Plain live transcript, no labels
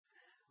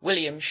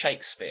William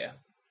Shakespeare.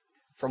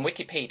 From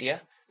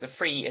Wikipedia, the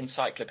free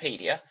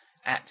encyclopedia,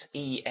 at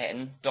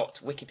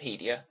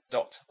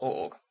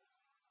en.wikipedia.org.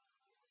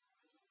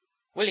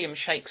 William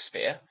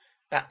Shakespeare,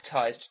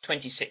 baptised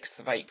 26th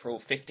of April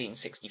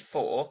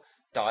 1564,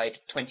 died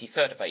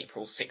 23rd of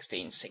April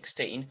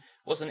 1616,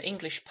 was an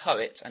English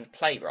poet and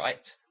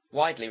playwright,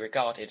 widely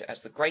regarded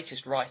as the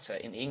greatest writer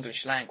in the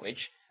English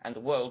language and the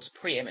world's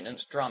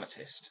pre-eminent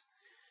dramatist.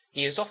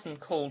 He is often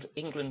called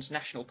England's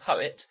national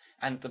poet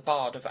and the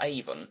Bard of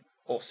Avon,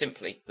 or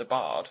simply the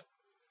Bard.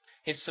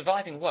 His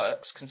surviving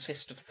works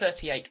consist of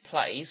 38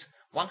 plays,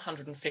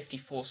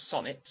 154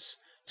 sonnets,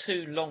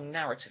 2 long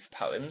narrative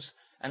poems,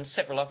 and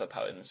several other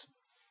poems.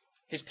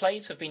 His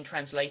plays have been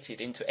translated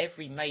into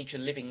every major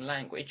living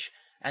language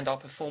and are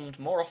performed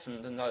more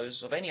often than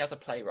those of any other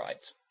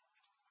playwright.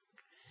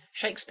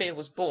 Shakespeare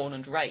was born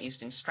and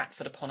raised in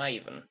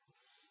Stratford-upon-Avon.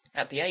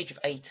 At the age of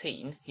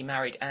 18, he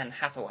married Anne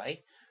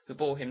Hathaway, who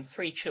bore him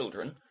 3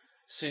 children,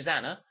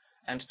 Susanna,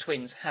 and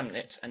twins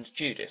Hamlet and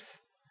Judith.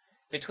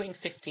 Between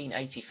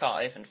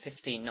 1585 and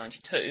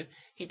 1592,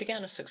 he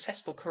began a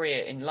successful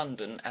career in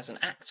London as an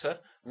actor,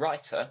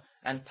 writer,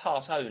 and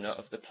part owner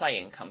of the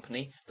playing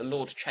company The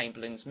Lord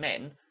Chamberlain's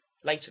Men,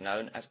 later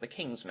known as the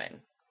King's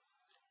Men.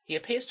 He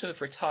appears to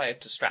have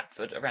retired to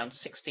Stratford around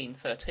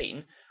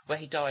 1613, where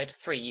he died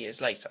 3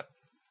 years later.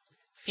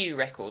 Few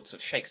records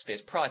of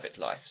Shakespeare's private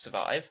life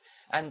survive,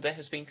 and there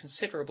has been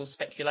considerable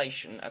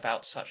speculation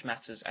about such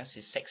matters as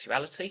his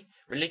sexuality,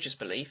 religious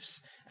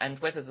beliefs, and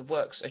whether the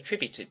works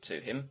attributed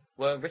to him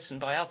were written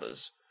by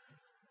others.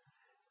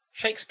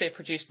 Shakespeare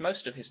produced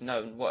most of his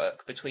known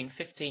work between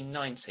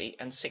 1590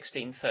 and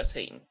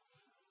 1613.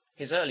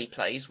 His early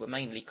plays were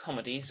mainly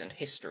comedies and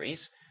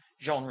histories,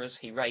 genres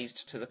he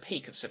raised to the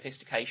peak of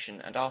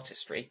sophistication and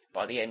artistry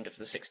by the end of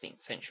the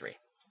 16th century.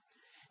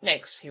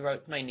 Next, he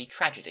wrote mainly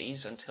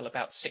tragedies until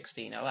about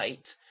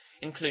 1608,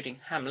 including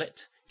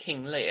Hamlet,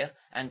 King Lear,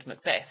 and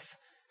Macbeth,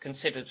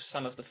 considered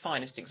some of the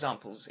finest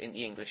examples in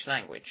the English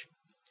language.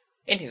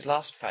 In his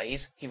last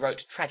phase, he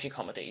wrote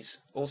tragicomedies,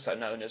 also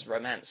known as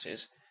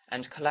romances,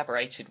 and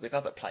collaborated with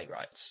other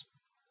playwrights.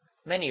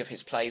 Many of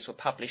his plays were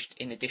published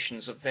in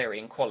editions of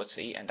varying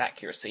quality and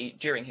accuracy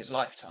during his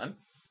lifetime,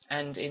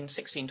 and in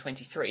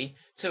 1623,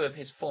 2 of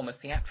his former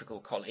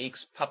theatrical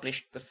colleagues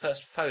published the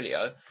first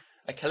folio,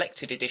 a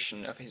collected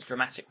edition of his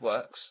dramatic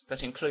works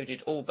that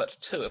included all but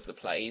 2 of the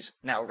plays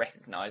now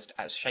recognised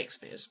as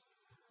Shakespeare's.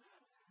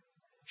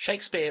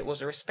 Shakespeare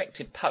was a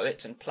respected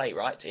poet and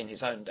playwright in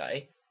his own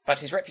day,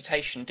 but his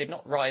reputation did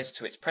not rise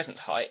to its present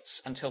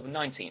heights until the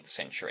 19th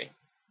century.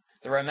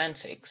 The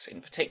Romantics,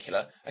 in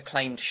particular,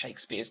 acclaimed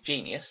Shakespeare's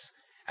genius,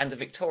 and the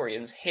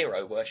Victorians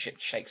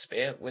hero-worshipped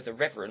Shakespeare with a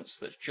reverence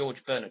that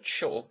George Bernard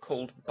Shaw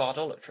called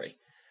bardolatry.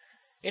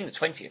 In the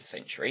 20th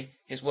century,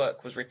 his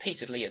work was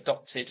repeatedly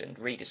adopted and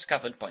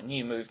rediscovered by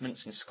new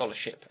movements in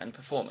scholarship and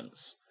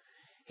performance.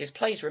 His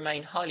plays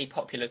remain highly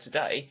popular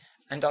today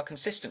and are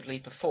consistently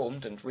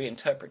performed and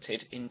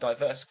reinterpreted in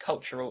diverse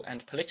cultural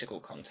and political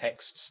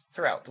contexts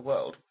throughout the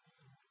world.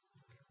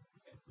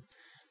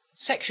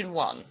 Section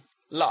 1.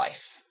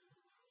 Life.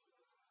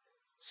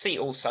 See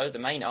also the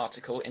main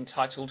article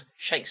entitled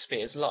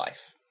Shakespeare's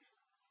Life.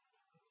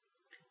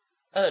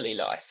 Early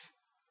life.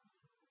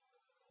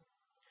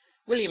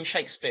 William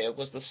Shakespeare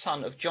was the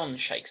son of John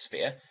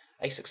Shakespeare,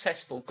 a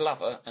successful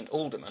glover and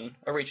alderman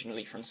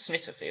originally from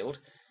Snitterfield,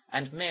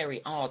 and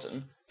Mary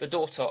Arden, the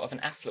daughter of an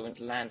affluent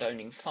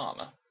land-owning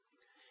farmer.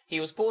 He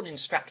was born in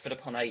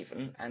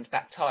Stratford-upon-Avon and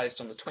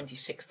baptised on the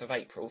 26th of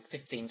April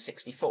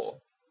 1564.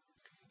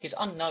 His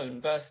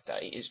unknown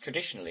birthday is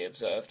traditionally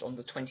observed on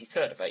the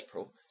 23rd of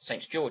April,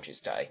 St.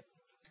 George's Day.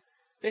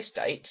 This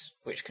date,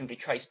 which can be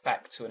traced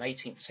back to an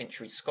 18th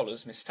century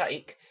scholar's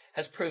mistake,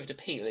 has proved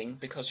appealing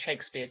because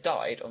Shakespeare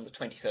died on the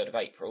 23rd of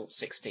April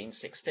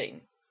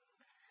 1616.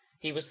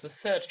 He was the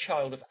 3rd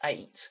child of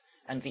 8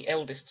 and the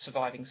eldest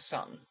surviving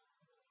son.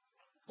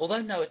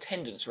 Although no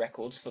attendance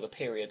records for the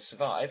period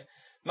survive,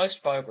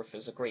 most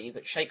biographers agree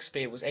that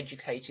Shakespeare was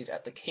educated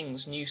at the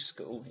King's New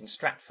School in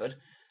Stratford,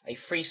 a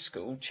free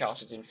school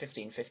chartered in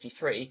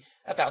 1553,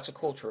 about a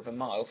quarter of a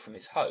mile from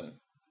his home.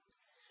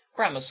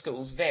 Grammar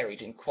schools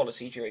varied in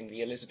quality during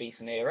the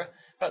Elizabethan era,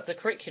 but the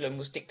curriculum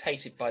was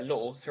dictated by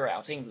law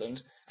throughout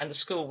England, and the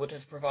school would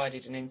have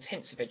provided an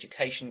intensive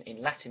education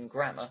in Latin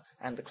grammar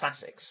and the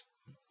classics.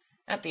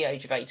 At the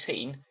age of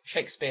 18,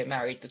 Shakespeare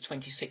married the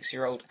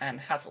 26-year-old Anne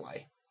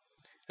Hathaway.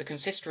 The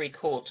consistory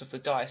court of the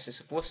Diocese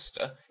of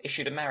Worcester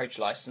issued a marriage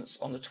licence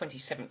on the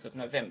 27th of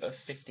November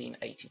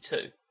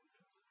 1582.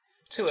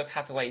 2 of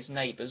Hathaway's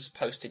neighbours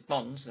posted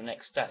bonds the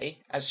next day,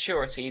 as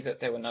surety that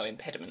there were no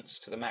impediments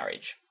to the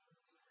marriage.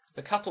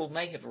 The couple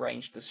may have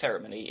arranged the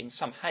ceremony in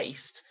some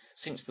haste,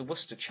 since the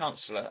Worcester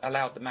Chancellor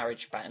allowed the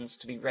marriage banns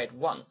to be read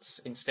once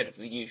instead of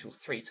the usual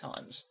 3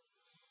 times.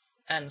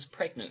 Anne's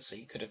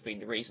pregnancy could have been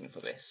the reason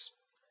for this.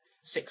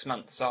 6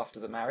 months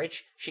after the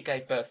marriage, she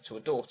gave birth to a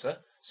daughter,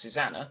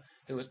 Susanna,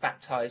 who was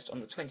baptised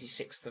on the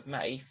 26th of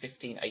May,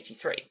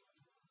 1583.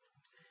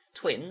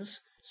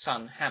 Twins,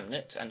 son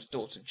Hamlet and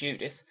daughter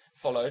Judith,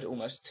 followed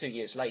almost 2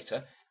 years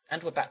later,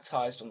 and were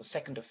baptised on the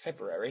 2nd of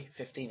February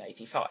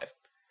 1585.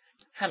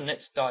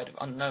 Hamnet died of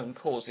unknown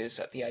causes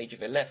at the age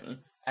of 11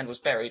 and was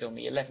buried on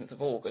the 11th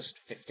of August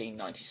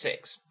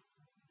 1596.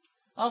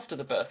 After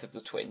the birth of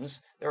the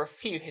twins, there are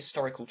few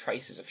historical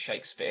traces of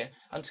Shakespeare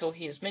until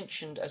he is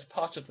mentioned as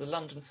part of the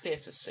London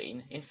theatre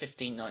scene in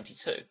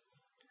 1592.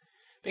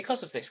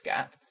 Because of this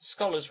gap,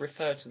 scholars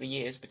refer to the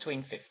years between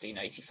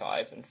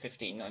 1585 and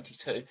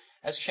 1592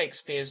 as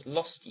Shakespeare's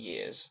lost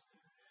years.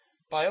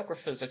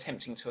 Biographers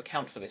attempting to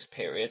account for this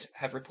period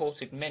have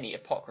reported many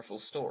apocryphal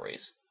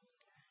stories.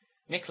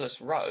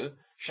 Nicholas Rowe,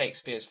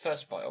 Shakespeare's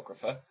first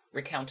biographer,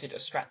 recounted a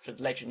Stratford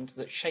legend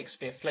that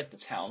Shakespeare fled the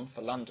town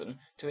for London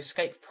to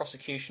escape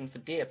prosecution for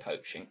deer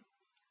poaching.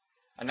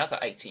 Another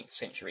 18th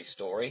century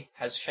story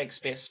has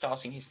Shakespeare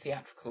starting his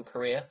theatrical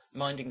career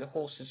minding the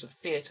horses of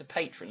theatre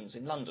patrons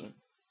in London.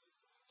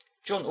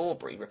 John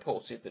Aubrey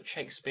reported that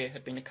Shakespeare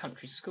had been a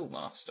country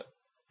schoolmaster.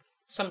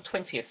 Some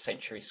 20th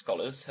century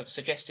scholars have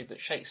suggested that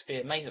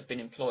Shakespeare may have been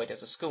employed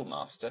as a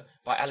schoolmaster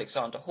by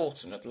Alexander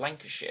Horton of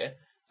Lancashire,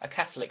 a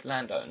Catholic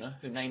landowner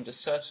who named a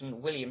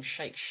certain William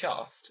Shake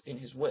Shaft in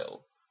his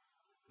will.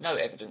 No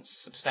evidence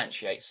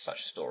substantiates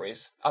such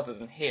stories, other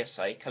than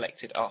hearsay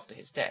collected after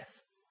his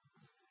death.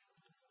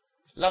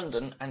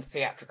 London and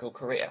theatrical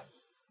career.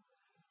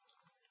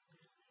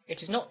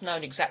 It is not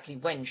known exactly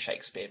when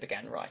Shakespeare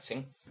began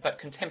writing, but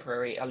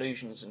contemporary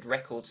allusions and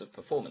records of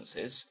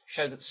performances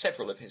show that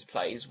several of his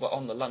plays were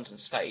on the London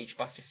stage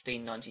by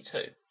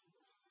 1592.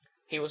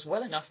 He was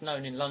well enough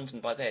known in London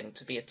by then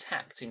to be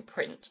attacked in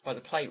print by the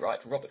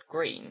playwright Robert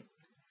Greene.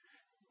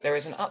 There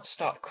is an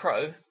upstart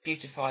crow,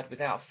 beautified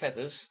without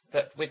feathers,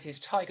 that with his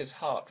tiger's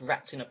heart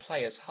wrapped in a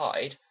player's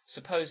hide,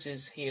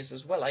 supposes he is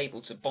as well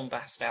able to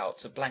bombast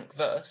out a blank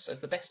verse as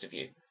the best of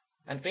you,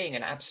 and being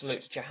an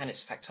absolute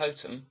Johannes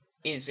factotum,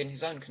 is in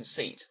his own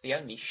conceit the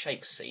only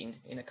Shake scene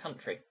in a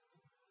country.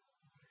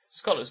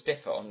 Scholars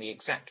differ on the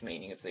exact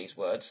meaning of these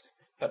words,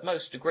 but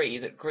most agree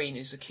that Greene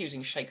is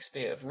accusing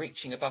Shakespeare of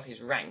reaching above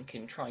his rank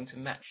in trying to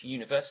match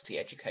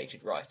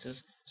university-educated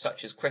writers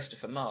such as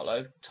Christopher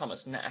Marlowe,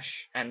 Thomas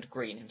Nashe, and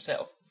Greene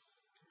himself.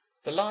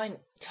 The line,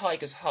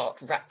 "tiger's heart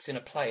wrapped in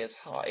a player's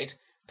hide,"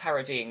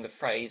 parodying the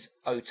phrase,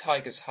 "O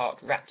tiger's heart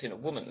wrapped in a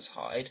woman's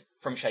hide,"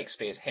 from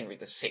Shakespeare's Henry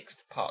VI,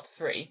 Part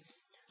 3,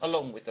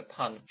 along with the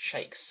pun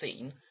 "Shake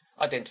scene,"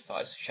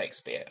 identifies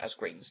Shakespeare as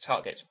Greene's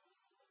target.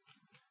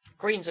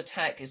 Greene's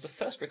attack is the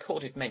first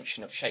recorded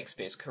mention of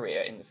Shakespeare's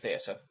career in the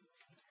theatre.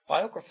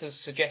 Biographers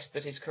suggest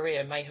that his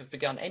career may have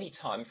begun any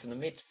time from the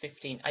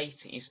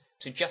mid-1580s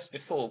to just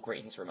before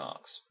Greene's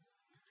remarks.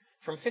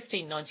 From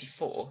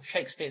 1594,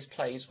 Shakespeare's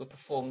plays were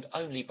performed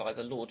only by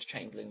the Lord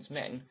Chamberlain's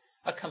Men,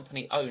 a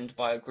company owned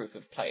by a group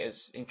of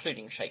players,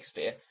 including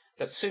Shakespeare,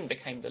 that soon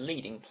became the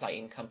leading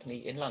playing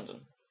company in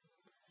London.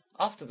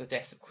 After the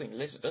death of Queen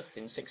Elizabeth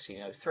in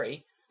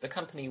 1603, the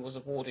company was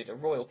awarded a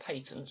royal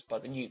patent by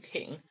the new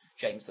king,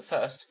 James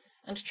I,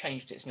 and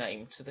changed its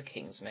name to the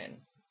King's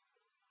Men.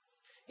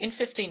 In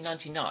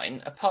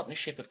 1599, a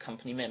partnership of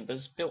company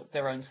members built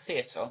their own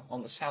theatre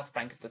on the south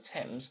bank of the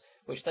Thames,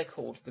 which they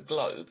called the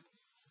Globe.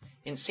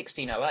 In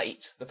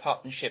 1608, the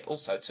partnership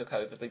also took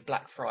over the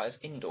Blackfriars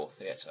Indoor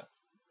Theatre.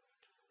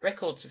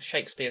 Records of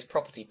Shakespeare's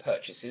property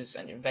purchases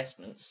and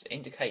investments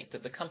indicate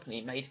that the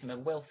company made him a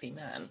wealthy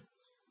man.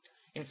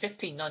 In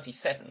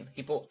 1597,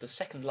 he bought the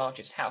second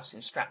largest house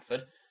in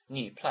Stratford,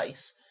 New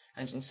Place,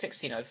 and in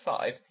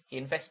 1605 he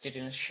invested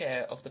in a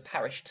share of the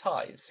parish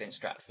tithes in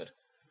Stratford.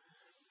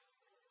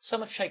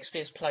 Some of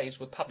Shakespeare's plays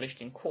were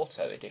published in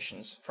quarto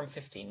editions from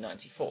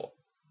 1594.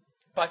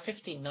 By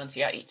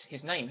 1598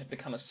 his name had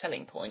become a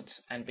selling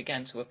point and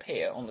began to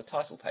appear on the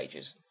title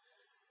pages.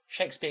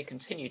 Shakespeare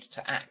continued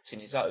to act in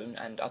his own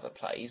and other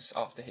plays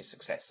after his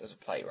success as a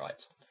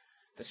playwright.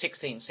 The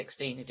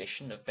 1616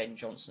 edition of Ben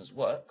Jonson's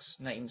works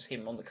names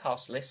him on the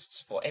cast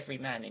lists for Every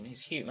Man in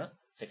His Humour,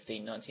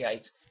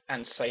 1598,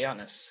 and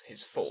Sejanus,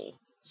 His Fall,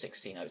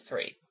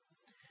 1603.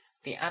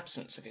 The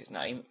absence of his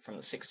name from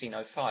the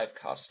 1605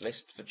 cast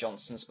list for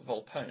Jonson's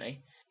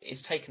Volpone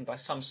is taken by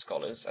some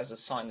scholars as a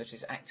sign that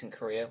his acting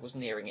career was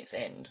nearing its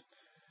end.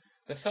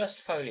 The first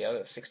folio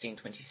of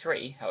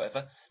 1623,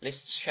 however,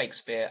 lists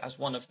Shakespeare as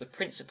one of the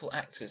principal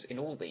actors in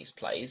all these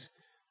plays,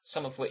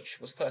 some of which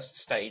was first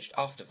staged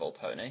after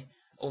Volpone,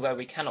 although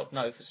we cannot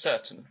know for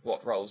certain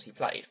what roles he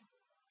played.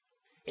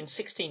 In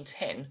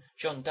 1610,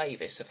 John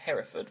Davis of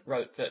Hereford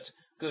wrote that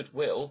Good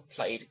Will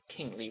played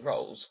kingly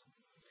roles.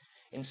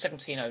 In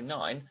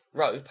 1709,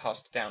 Rowe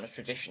passed down a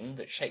tradition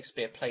that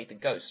Shakespeare played the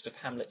ghost of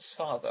Hamlet's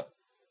father.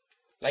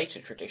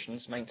 Later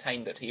traditions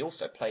maintain that he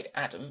also played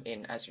Adam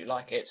in As You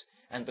Like It,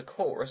 and the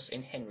chorus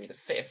in Henry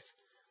V,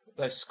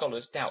 though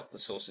scholars doubt the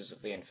sources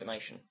of the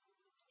information.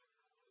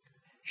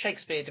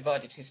 Shakespeare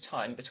divided his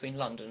time between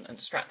London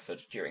and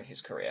Stratford during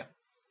his career.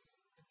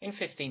 In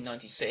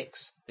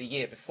 1596, the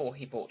year before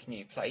he bought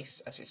New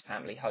Place as his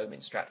family home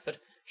in Stratford,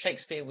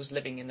 Shakespeare was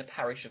living in the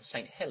parish of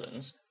St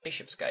Helens,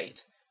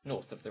 Bishopsgate,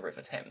 north of the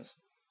River Thames.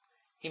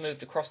 He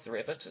moved across the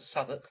river to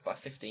Southwark by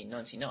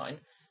 1599,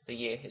 the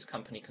year his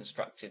company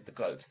constructed the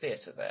Globe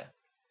Theatre there.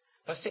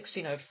 By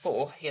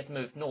 1604 he had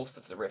moved north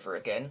of the river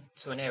again,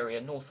 to an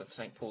area north of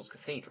St. Paul's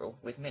Cathedral,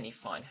 with many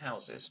fine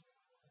houses.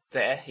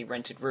 There he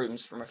rented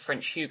rooms from a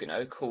French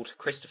Huguenot called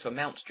Christopher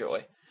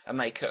Mountjoy, a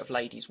maker of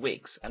ladies'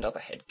 wigs and other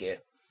headgear.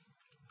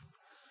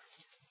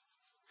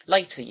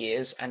 Later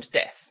years and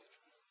death.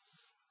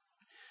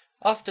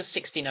 After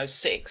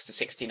 1606 to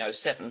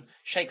 1607,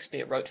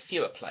 Shakespeare wrote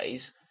fewer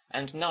plays,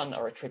 and none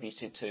are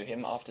attributed to him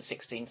after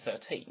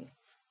 1613.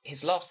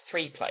 His last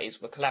 3 plays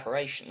were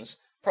collaborations,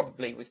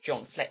 probably with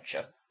John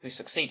Fletcher, who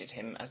succeeded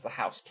him as the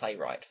house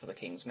playwright for the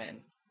King's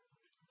Men.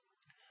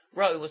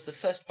 Rowe was the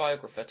first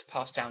biographer to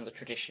pass down the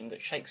tradition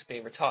that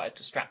Shakespeare retired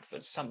to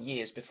Stratford some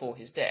years before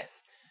his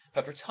death,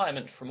 but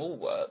retirement from all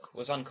work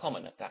was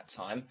uncommon at that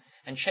time,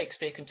 and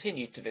Shakespeare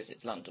continued to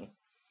visit London.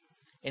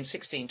 In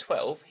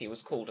 1612 he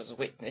was called as a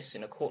witness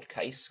in a court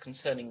case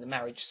concerning the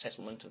marriage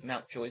settlement of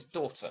Mountjoy's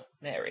daughter,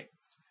 Mary.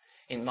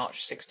 In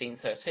March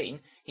 1613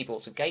 he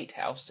bought a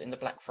gatehouse in the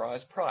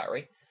Blackfriars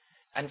Priory,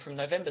 and from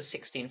November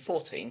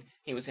 1614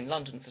 he was in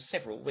London for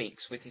several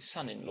weeks with his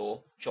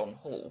son-in-law, John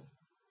Hall.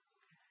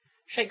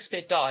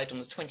 Shakespeare died on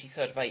the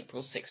 23rd of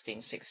April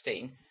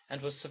 1616,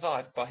 and was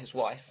survived by his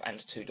wife and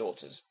 2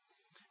 daughters.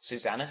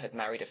 Susanna had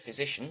married a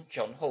physician,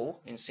 John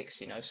Hall, in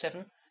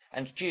 1607,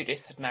 and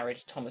Judith had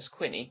married Thomas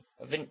Quinney,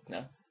 a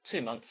vintner,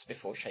 2 months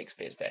before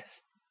Shakespeare's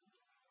death.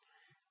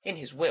 In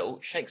his will,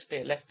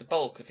 Shakespeare left the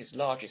bulk of his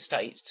large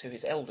estate to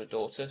his elder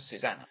daughter,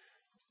 Susanna.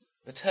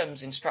 The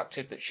terms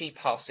instructed that she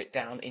pass it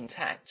down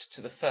intact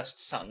to the first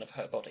son of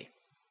her body.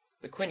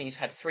 The Quinneys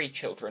had 3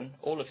 children,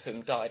 all of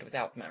whom died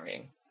without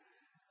marrying.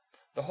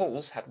 The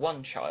Halls had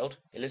 1 child,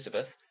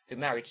 Elizabeth, who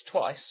married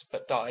twice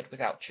but died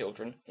without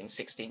children in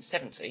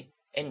 1670,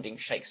 ending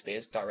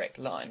Shakespeare's direct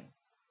line.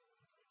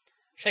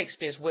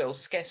 Shakespeare's will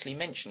scarcely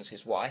mentions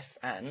his wife,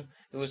 Anne,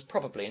 who was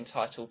probably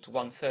entitled to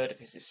 1/3 of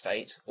his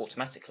estate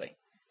automatically.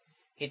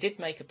 He did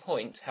make a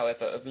point,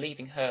 however, of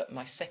leaving her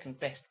my second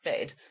best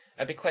bed,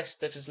 a bequest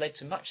that has led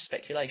to much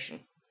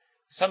speculation.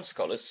 Some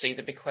scholars see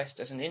the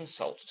bequest as an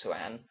insult to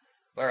Anne,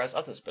 whereas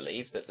others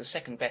believe that the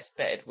second best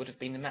bed would have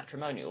been the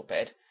matrimonial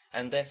bed,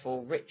 and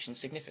therefore rich in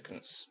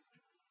significance.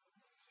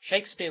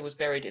 Shakespeare was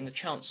buried in the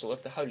chancel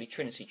of the Holy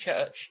Trinity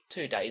Church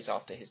 2 days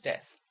after his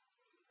death.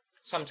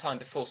 Some time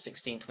before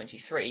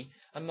 1623,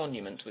 a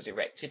monument was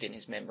erected in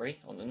his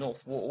memory on the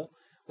north wall,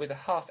 with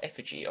a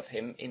half-effigy of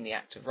him in the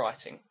act of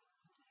writing.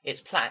 Its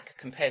plaque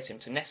compares him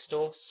to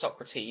Nestor,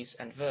 Socrates,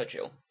 and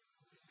Virgil.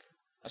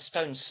 A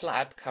stone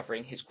slab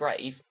covering his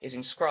grave is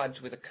inscribed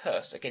with a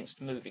curse against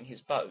moving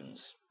his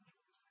bones.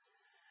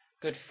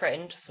 Good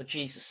friend, for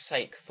Jesus'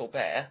 sake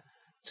forbear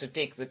to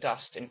dig the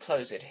dust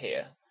enclosed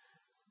here.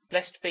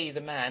 Blessed be the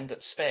man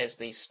that spares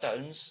these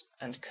stones,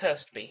 and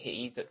cursed be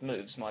he that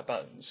moves my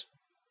bones.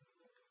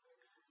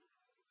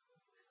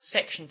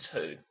 Section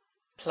 2.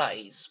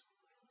 Plays.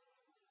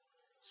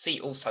 See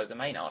also the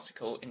main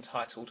article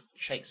entitled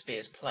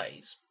Shakespeare's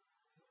Plays.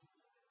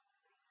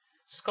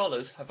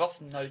 Scholars have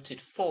often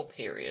noted 4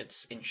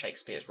 periods in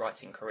Shakespeare's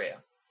writing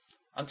career.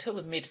 Until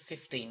the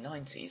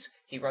mid-1590s,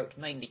 he wrote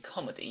mainly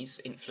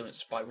comedies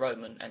influenced by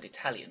Roman and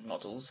Italian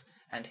models,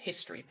 and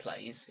history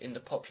plays in the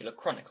popular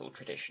chronicle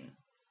tradition.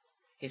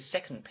 His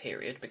second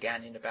period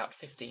began in about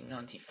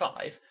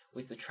 1595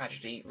 with the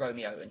tragedy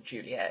Romeo and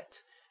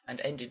Juliet, and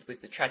ended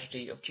with the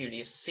tragedy of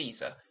Julius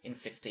Caesar in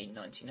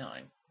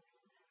 1599.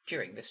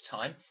 During this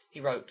time, he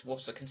wrote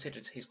what are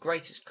considered his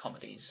greatest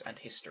comedies and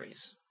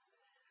histories.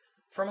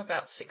 From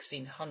about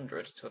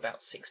 1600 to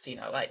about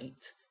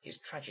 1608, his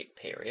tragic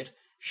period,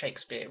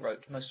 Shakespeare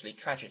wrote mostly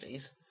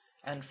tragedies,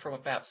 and from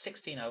about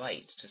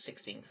 1608 to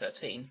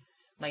 1613,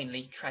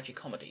 mainly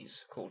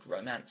tragicomedies called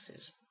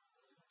romances.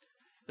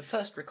 The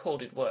first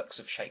recorded works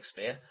of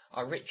Shakespeare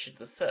are Richard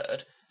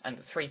III and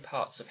the 3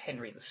 parts of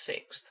Henry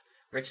VI,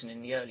 written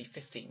in the early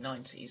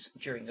 1590s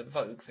during a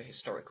vogue for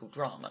historical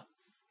drama.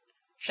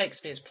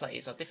 Shakespeare's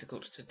plays are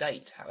difficult to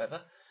date,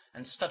 however,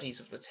 and studies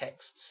of the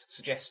texts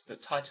suggest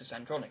that Titus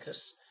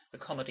Andronicus, the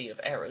Comedy of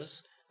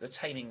Errors, the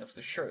Taming of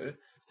the Shrew,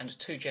 and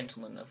 2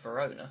 Gentlemen of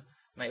Verona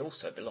may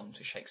also belong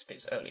to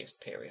Shakespeare's earliest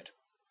period.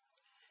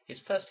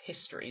 His first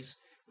histories,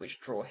 which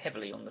draw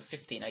heavily on the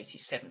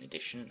 1587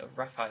 edition of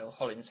Raphael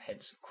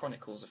Holinshead's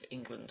Chronicles of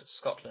England,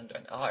 Scotland,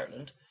 and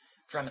Ireland,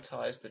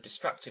 dramatise the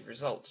destructive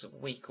results of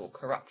weak or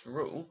corrupt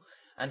rule,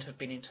 and have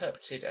been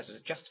interpreted as a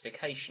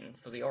justification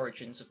for the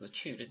origins of the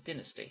Tudor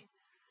dynasty.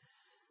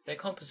 Their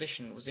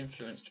composition was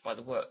influenced by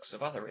the works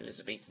of other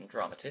Elizabethan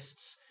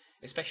dramatists,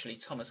 especially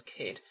Thomas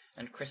Kyd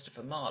and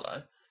Christopher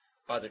Marlowe,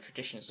 by the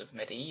traditions of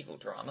medieval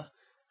drama,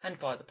 and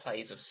by the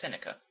plays of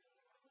Seneca.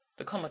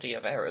 The Comedy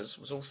of Errors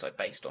was also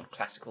based on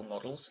classical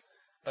models,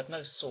 but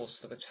no source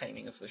for the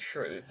Taming of the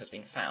Shrew has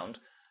been found,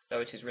 though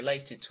it is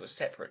related to a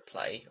separate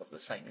play of the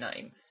same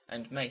name,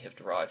 and may have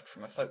derived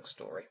from a folk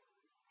story.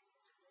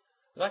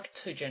 Like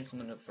 2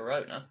 Gentlemen of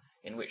Verona,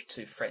 in which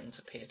 2 friends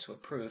appear to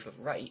approve of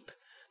rape,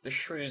 the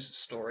Shrew's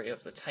story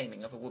of the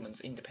taming of a woman's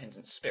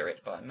independent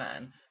spirit by a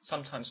man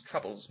sometimes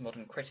troubles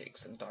modern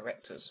critics and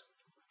directors.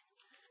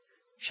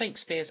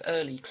 Shakespeare's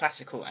early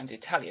classical and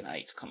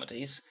Italianate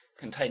comedies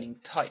containing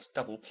tight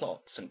double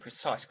plots and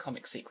precise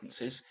comic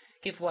sequences,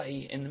 give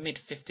way in the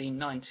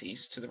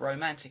mid-1590s to the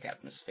romantic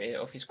atmosphere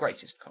of his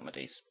greatest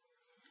comedies.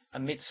 A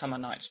Midsummer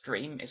Night's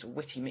Dream is a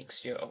witty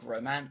mixture of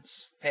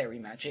romance, fairy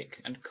magic,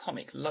 and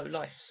comic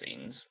low-life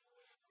scenes.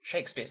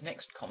 Shakespeare's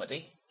next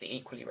comedy, the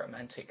equally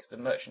romantic The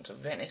Merchant of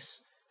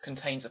Venice,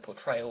 contains a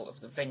portrayal of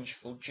the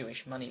vengeful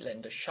Jewish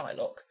moneylender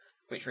Shylock,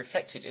 which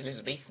reflected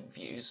Elizabethan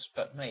views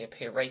but may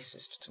appear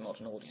racist to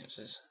modern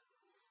audiences.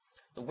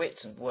 The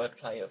wit and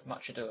wordplay of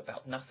Much Ado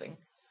About Nothing,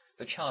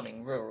 the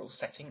charming rural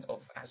setting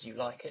of As You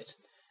Like It,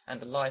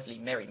 and the lively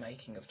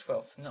merrymaking of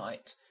Twelfth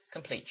Night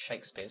complete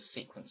Shakespeare's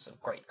sequence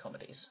of great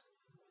comedies.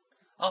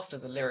 After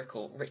the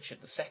lyrical Richard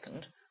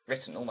II,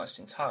 written almost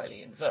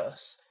entirely in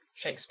verse,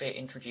 Shakespeare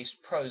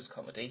introduced prose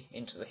comedy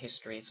into the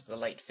histories of the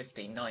late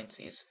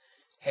 1590s,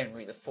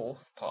 Henry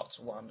IV, Parts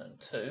 1 and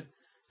 2,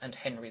 and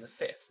Henry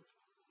V.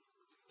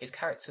 His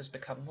characters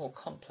become more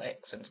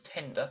complex and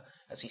tender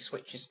as he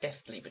switches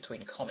deftly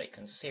between comic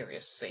and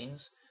serious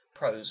scenes,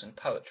 prose and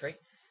poetry,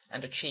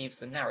 and achieves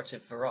the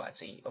narrative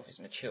variety of his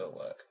mature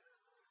work.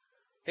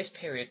 This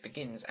period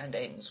begins and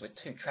ends with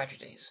two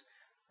tragedies,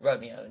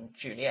 Romeo and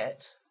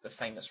Juliet, the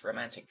famous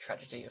romantic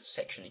tragedy of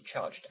sexually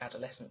charged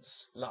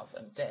adolescence, love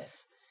and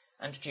death,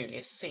 and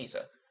Julius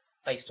Caesar,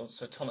 based on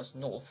Sir Thomas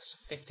North's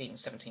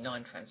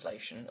 1579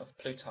 translation of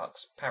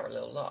Plutarch's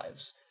Parallel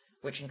Lives,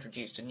 which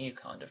introduced a new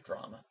kind of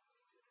drama.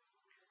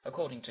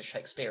 According to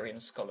Shakespearean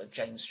scholar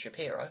James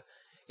Shapiro,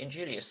 in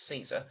Julius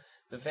Caesar,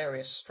 the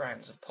various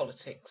strands of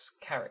politics,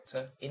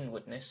 character,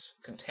 inwardness,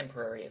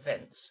 contemporary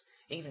events,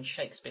 even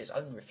Shakespeare's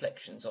own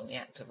reflections on the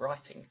act of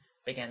writing,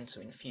 began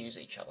to infuse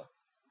each other.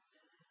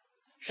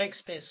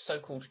 Shakespeare's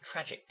so-called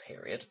tragic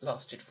period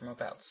lasted from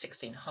about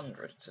 1600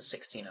 to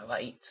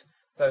 1608,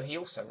 though he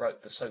also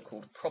wrote the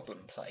so-called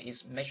problem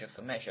plays Measure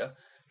for Measure,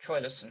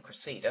 Troilus and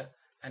Cressida,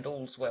 and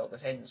All's Well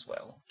That Ends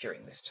Well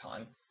during this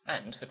time,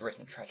 and had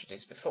written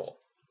tragedies before.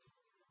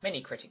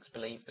 Many critics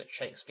believe that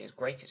Shakespeare's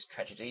greatest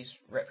tragedies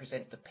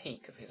represent the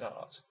peak of his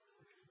art.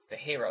 The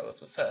hero of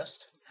the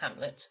first,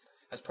 Hamlet,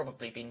 has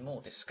probably been more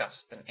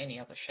discussed than any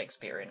other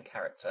Shakespearean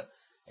character,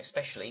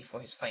 especially for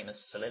his famous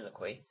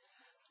soliloquy,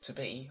 "To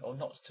be or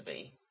not to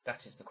be,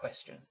 that is the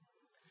question."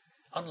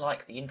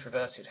 Unlike the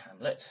introverted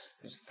Hamlet,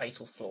 whose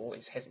fatal flaw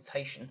is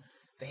hesitation,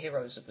 the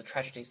heroes of the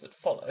tragedies that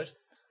followed,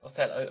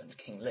 Othello and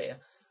King Lear,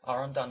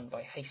 are undone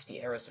by hasty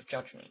errors of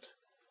judgment.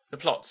 The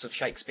plots of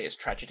Shakespeare's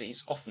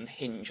tragedies often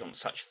hinge on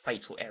such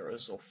fatal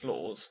errors or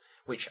flaws,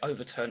 which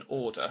overturn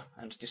order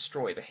and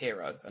destroy the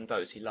hero and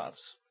those he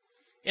loves.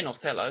 In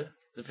Othello,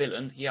 the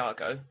villain,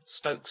 Iago,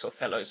 stokes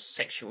Othello's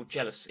sexual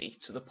jealousy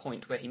to the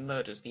point where he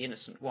murders the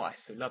innocent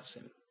wife who loves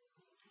him.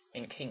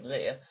 In King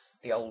Lear,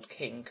 the old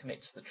king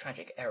commits the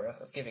tragic error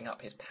of giving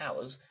up his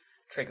powers,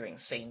 triggering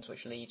scenes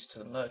which lead to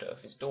the murder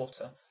of his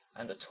daughter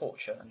and the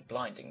torture and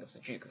blinding of the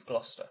Duke of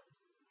Gloucester.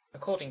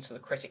 According to the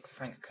critic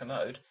Frank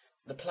Kermode,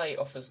 the play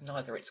offers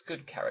neither its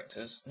good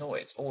characters nor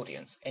its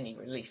audience any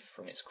relief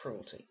from its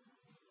cruelty.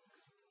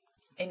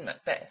 In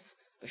Macbeth,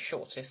 the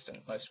shortest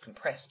and most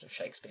compressed of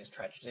Shakespeare's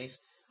tragedies,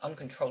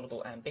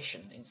 uncontrollable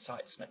ambition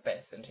incites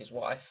Macbeth and his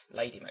wife,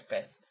 Lady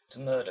Macbeth, to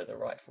murder the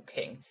rightful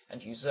king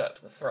and usurp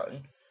the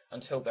throne,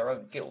 until their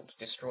own guilt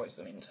destroys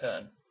them in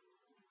turn.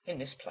 In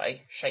this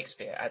play,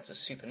 Shakespeare adds a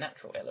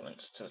supernatural element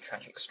to the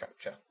tragic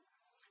structure.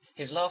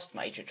 His last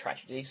major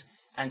tragedies,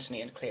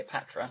 Antony and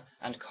Cleopatra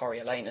and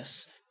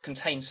Coriolanus,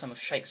 contain some of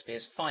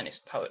Shakespeare's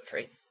finest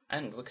poetry,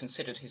 and were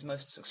considered his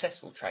most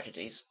successful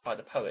tragedies by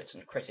the poet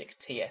and critic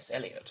T.S.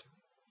 Eliot.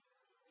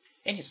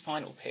 In his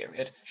final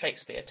period,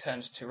 Shakespeare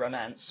turned to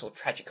romance or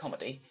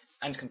tragicomedy,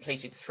 and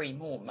completed three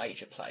more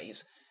major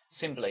plays,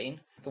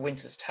 Cymbeline, The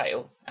Winter's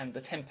Tale, and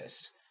The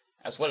Tempest,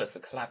 as well as the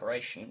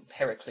collaboration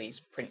Pericles,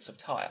 Prince of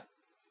Tyre.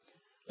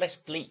 Less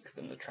bleak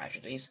than the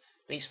tragedies,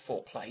 these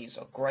four plays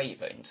are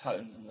graver in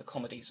tone than the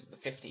comedies of the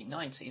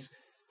 1590s,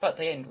 but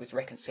they end with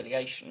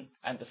reconciliation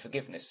and the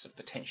forgiveness of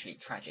potentially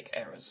tragic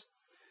errors.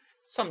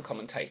 Some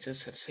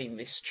commentators have seen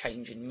this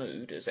change in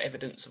mood as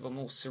evidence of a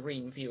more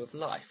serene view of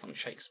life on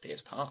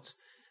Shakespeare's part,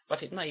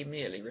 but it may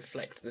merely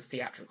reflect the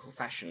theatrical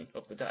fashion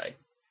of the day.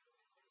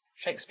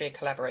 Shakespeare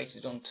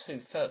collaborated on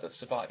two further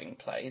surviving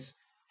plays,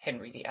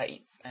 Henry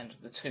VIII and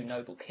The Two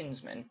Noble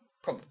Kinsmen,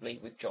 probably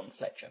with John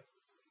Fletcher.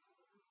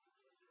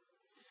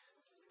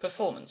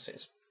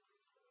 Performances.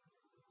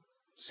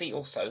 See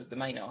also the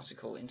main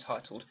article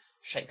entitled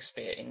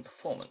Shakespeare in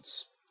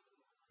Performance.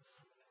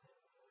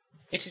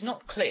 It is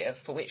not clear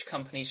for which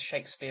companies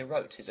Shakespeare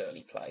wrote his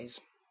early plays.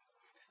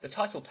 The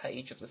title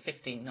page of the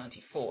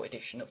 1594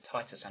 edition of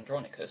Titus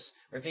Andronicus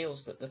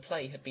reveals that the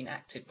play had been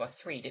acted by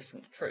three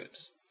different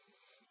troupes.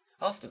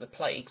 After the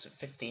plagues of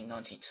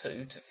 1592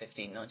 to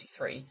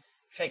 1593,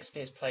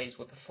 Shakespeare's plays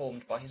were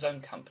performed by his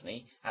own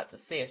company at the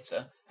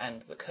Theatre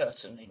and the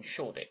Curtain in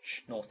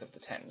Shoreditch, north of the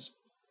Thames.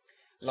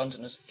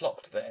 Londoners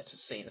flocked there to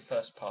see the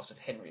first part of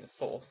Henry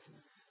IV,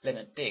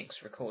 Leonard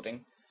Digges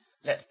recording,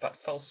 "Let but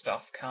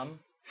Falstaff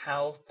come,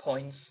 Hal,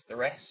 Poins, the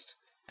rest,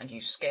 and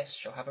you scarce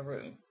shall have a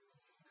room."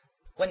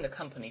 When the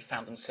company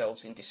found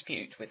themselves in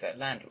dispute with their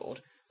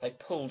landlord, They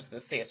pulled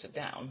the theatre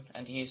down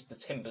and used the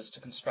timbers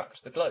to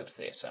construct the Globe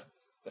Theatre,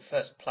 the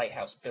first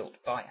playhouse built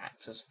by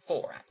actors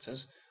for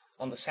actors,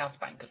 on the south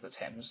bank of the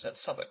Thames at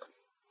Southwark.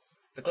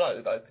 The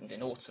Globe opened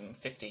in autumn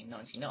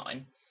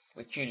 1599,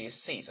 with Julius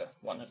Caesar,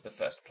 one of the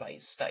first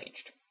plays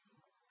staged.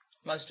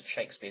 Most of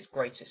Shakespeare's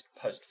greatest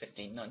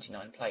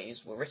post-1599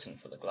 plays were written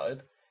for the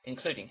Globe,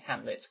 including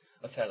Hamlet,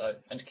 Othello,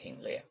 and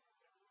King Lear.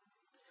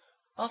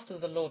 After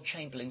the Lord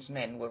Chamberlain's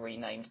men were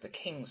renamed the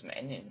King's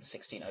Men in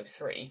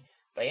 1603,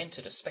 they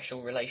entered a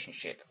special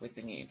relationship with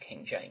the new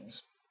King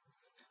James.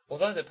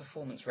 Although the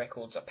performance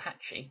records are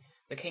patchy,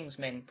 the King's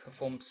Men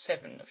performed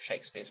 7 of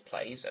Shakespeare's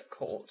plays at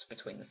court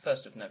between the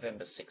 1st of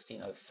November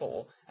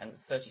 1604 and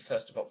the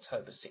 31st of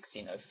October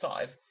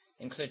 1605,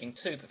 including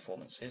 2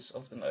 performances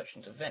of The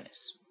Merchant of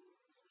Venice.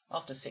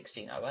 After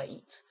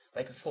 1608,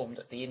 they performed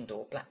at the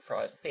indoor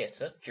Blackfriars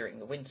Theatre during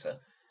the winter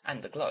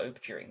and the Globe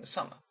during the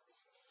summer.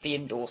 The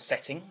indoor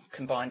setting,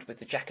 combined with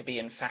the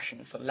Jacobean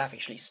fashion for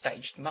lavishly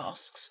staged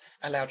masks,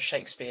 allowed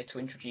Shakespeare to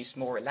introduce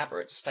more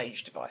elaborate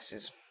stage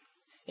devices.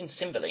 In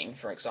Cymbeline,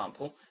 for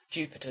example,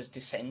 Jupiter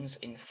descends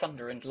in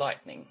thunder and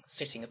lightning,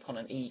 sitting upon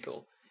an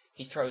eagle.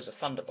 He throws a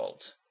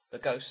thunderbolt. The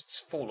ghosts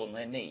fall on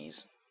their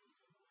knees.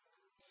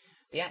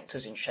 The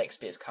actors in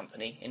Shakespeare's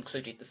company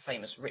included the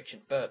famous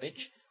Richard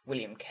Burbage,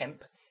 William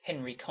Kemp,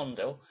 Henry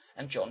Condell,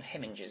 and John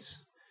Heminges.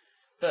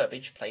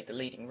 Burbage played the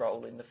leading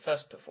role in the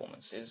first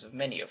performances of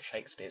many of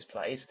Shakespeare's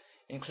plays,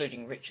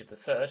 including Richard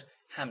III,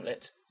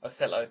 Hamlet,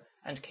 Othello,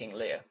 and King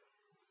Lear.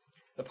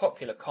 The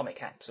popular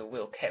comic actor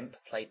Will Kemp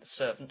played the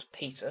servant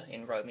Peter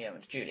in Romeo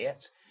and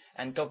Juliet,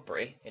 and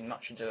Dogberry in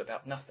Much Ado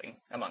About Nothing,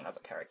 among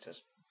other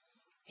characters.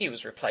 He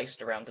was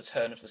replaced around the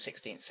turn of the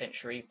 16th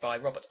century by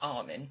Robert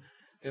Armin,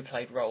 who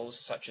played roles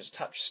such as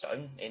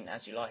Touchstone in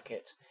As You Like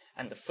It,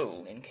 and the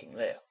Fool in King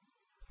Lear.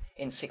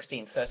 In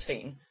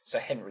 1613, Sir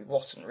Henry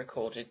Wotton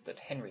recorded that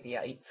Henry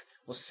VIII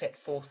was set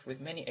forth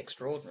with many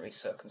extraordinary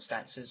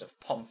circumstances of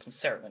pomp and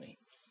ceremony.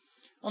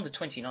 On the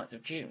 29th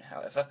of June,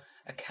 however,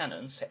 a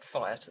cannon set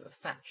fire to the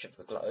thatch of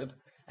the Globe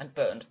and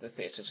burned the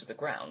theatre to the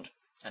ground,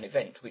 an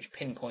event which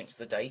pinpoints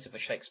the date of a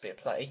Shakespeare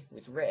play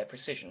with rare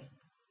precision.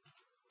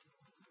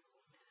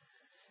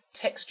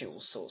 Textual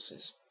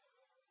sources.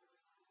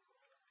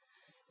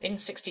 In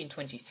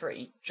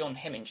 1623, John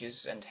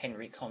Heminges and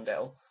Henry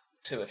Condell,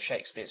 2 of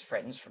Shakespeare's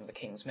friends from the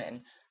King's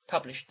Men,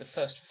 published the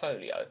first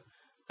folio,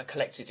 a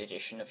collected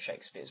edition of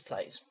Shakespeare's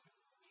plays.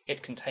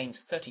 It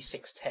contains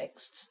 36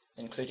 texts,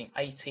 including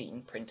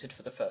 18 printed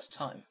for the first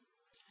time.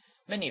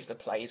 Many of the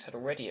plays had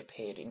already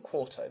appeared in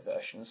quarto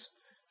versions,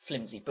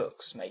 flimsy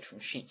books made from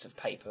sheets of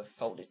paper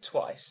folded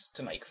twice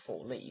to make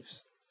 4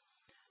 leaves.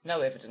 No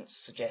evidence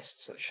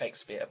suggests that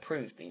Shakespeare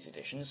approved these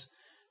editions,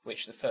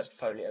 which the first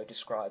folio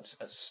describes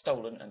as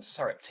stolen and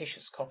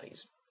surreptitious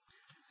copies.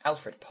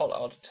 Alfred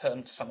Pollard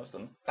termed some of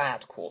them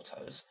bad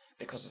quartos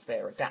because of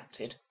their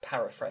adapted,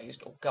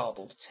 paraphrased or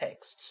garbled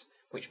texts,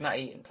 which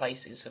may, in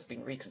places, have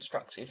been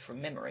reconstructed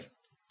from memory.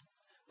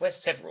 Where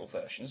several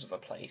versions of a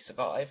play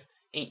survive,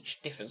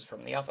 each differs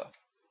from the other.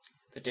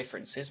 The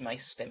differences may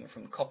stem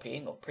from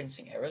copying or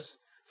printing errors,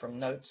 from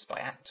notes by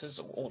actors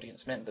or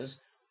audience members,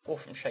 or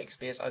from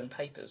Shakespeare's own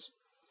papers.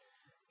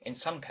 In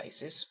some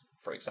cases,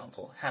 for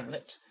example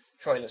Hamlet,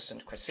 Troilus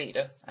and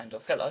Cressida, and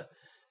Othello,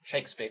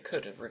 Shakespeare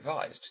could have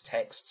revised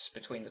texts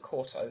between the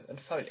quarto and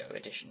folio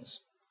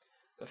editions.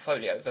 The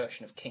folio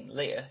version of King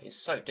Lear is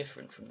so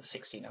different from the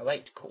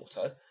 1608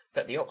 quarto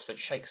that the Oxford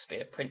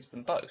Shakespeare prints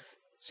them both,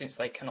 since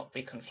they cannot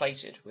be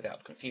conflated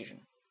without confusion.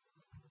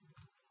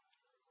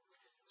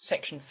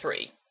 Section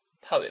 3.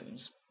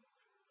 Poems.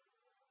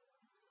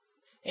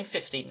 In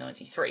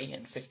 1593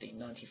 and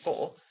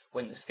 1594,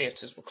 when the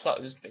theatres were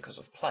closed because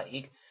of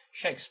plague,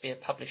 Shakespeare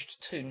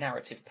published 2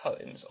 narrative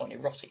poems on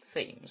erotic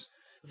themes,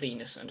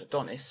 Venus and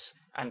Adonis,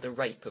 and The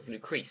Rape of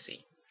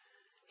Lucrece.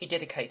 He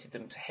dedicated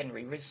them to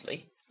Henry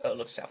Wriothesley,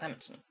 Earl of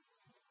Southampton.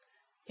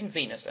 In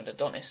Venus and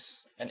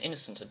Adonis, an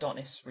innocent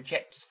Adonis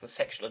rejects the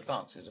sexual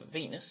advances of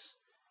Venus,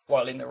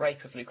 while in The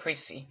Rape of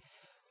Lucrece,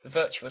 the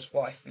virtuous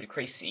wife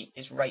Lucrece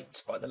is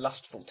raped by the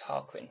lustful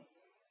Tarquin.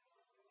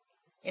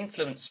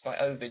 Influenced by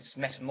Ovid's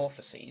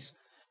Metamorphoses,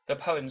 the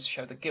poems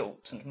show the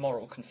guilt and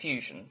moral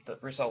confusion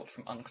that result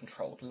from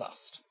uncontrolled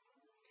lust.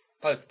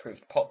 Both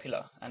proved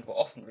popular and were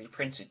often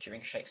reprinted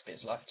during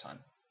Shakespeare's lifetime.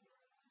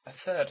 A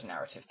third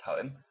narrative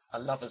poem, A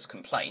Lover's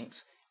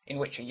Complaint, in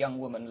which a young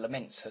woman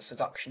laments her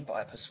seduction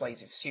by a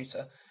persuasive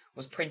suitor,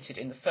 was printed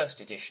in the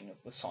first edition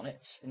of the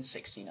Sonnets in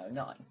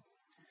 1609.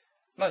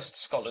 Most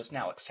scholars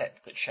now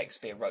accept that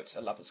Shakespeare wrote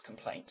A Lover's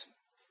Complaint.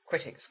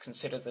 Critics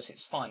consider that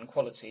its fine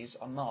qualities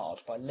are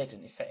marred by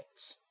leaden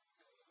effects.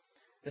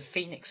 The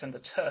Phoenix and the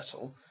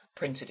Turtle,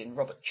 printed in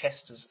Robert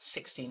Chester's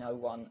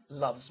 1601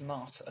 Love's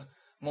Martyr,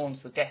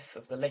 mourns the death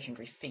of the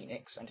legendary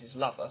Phoenix and his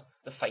lover,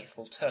 the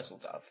faithful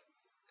turtle-dove.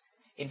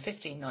 In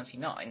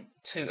 1599,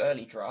 2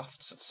 early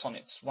drafts of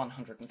sonnets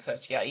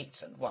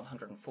 138 and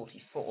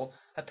 144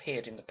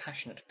 appeared in The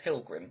Passionate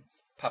Pilgrim,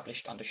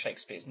 published under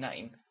Shakespeare's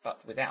name,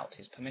 but without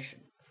his permission.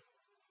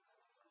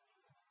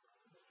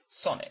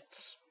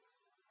 Sonnets.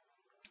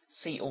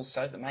 See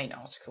also the main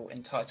article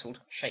entitled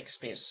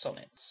Shakespeare's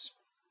Sonnets.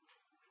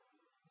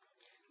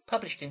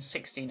 Published in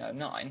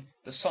 1609,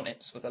 the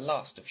sonnets were the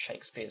last of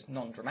Shakespeare's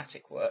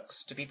non-dramatic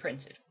works to be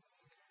printed.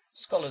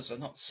 Scholars are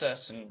not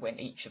certain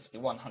when each of the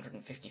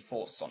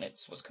 154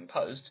 sonnets was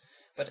composed,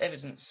 but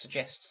evidence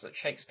suggests that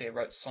Shakespeare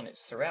wrote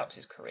sonnets throughout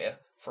his career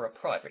for a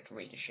private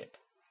readership.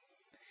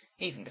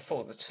 Even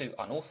before the two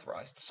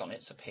unauthorised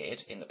sonnets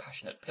appeared in The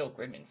Passionate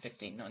Pilgrim in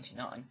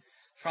 1599,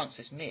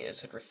 Francis Meres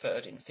had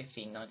referred in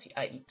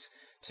 1598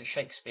 to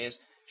Shakespeare's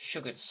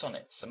sugared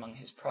sonnets among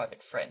his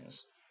private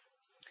friends.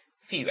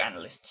 Few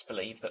analysts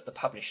believe that the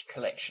published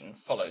collection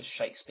follows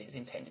Shakespeare's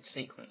intended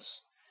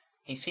sequence.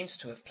 He seems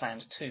to have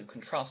planned two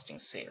contrasting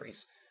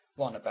series,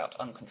 one about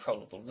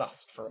uncontrollable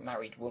lust for a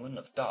married woman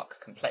of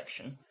dark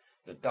complexion,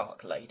 the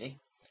Dark Lady,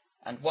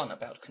 and one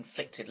about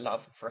conflicted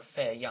love for a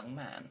fair young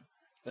man,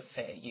 the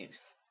Fair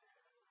Youth.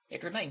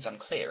 It remains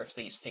unclear if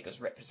these figures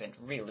represent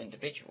real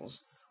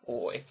individuals,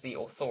 or if the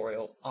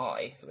authorial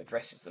I who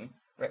addresses them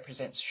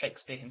represents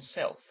Shakespeare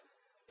himself,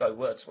 though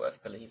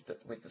Wordsworth believed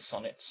that with the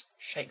sonnets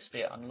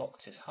Shakespeare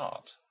unlocked his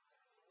heart.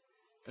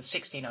 The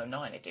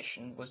 1609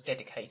 edition was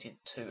dedicated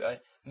to a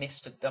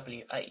Mr.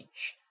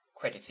 W.H.,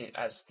 credited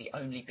as the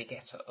only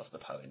begetter of the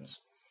poems.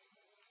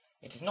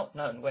 It is not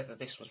known whether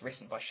this was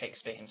written by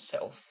Shakespeare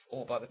himself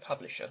or by the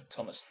publisher,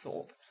 Thomas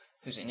Thorpe,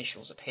 whose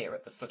initials appear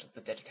at the foot of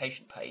the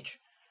dedication page,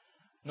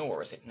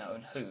 nor is it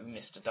known who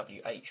Mr.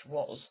 W.H.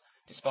 was,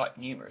 despite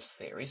numerous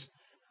theories,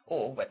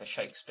 or whether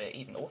Shakespeare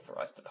even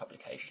authorised the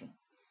publication.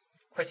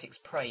 Critics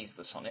praise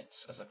the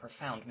sonnets as a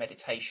profound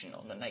meditation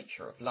on the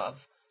nature of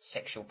love,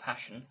 sexual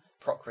passion,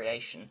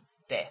 procreation,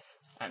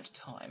 death, and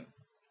time.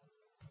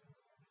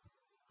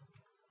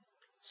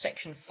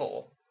 Section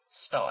 4.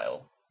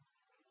 Style.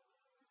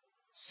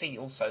 See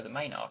also the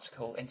main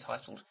article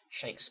entitled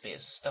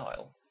Shakespeare's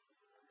Style.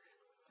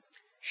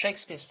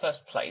 Shakespeare's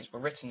first plays were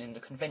written in the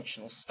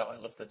conventional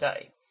style of the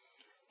day.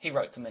 He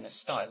wrote them in a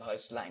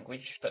stylised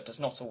language that does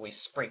not always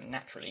spring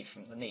naturally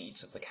from the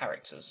needs of the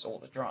characters or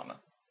the drama.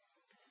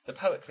 The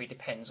poetry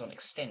depends on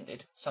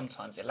extended,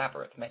 sometimes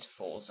elaborate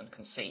metaphors and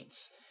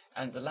conceits,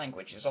 and the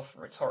language is often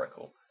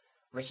rhetorical,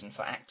 written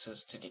for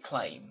actors to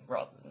declaim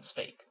rather than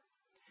speak.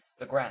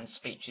 The grand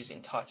speeches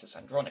in Titus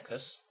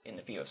Andronicus, in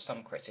the view of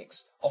some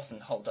critics,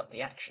 often hold up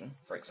the action,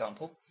 for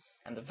example,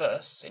 and the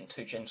verse in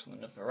Two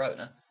Gentlemen of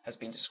Verona has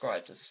been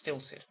described as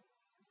stilted.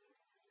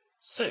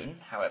 Soon,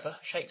 however,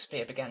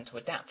 Shakespeare began to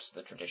adapt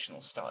the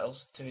traditional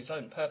styles to his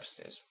own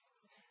purposes.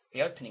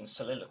 The opening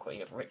soliloquy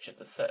of Richard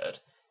III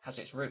has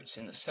its roots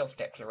in the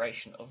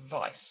self-declaration of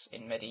vice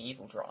in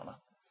medieval drama.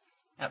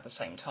 At the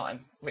same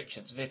time,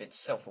 Richard's vivid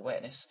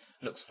self-awareness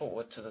looks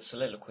forward to the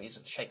soliloquies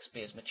of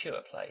Shakespeare's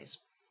mature plays.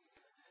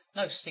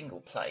 No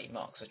single play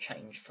marks a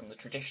change from the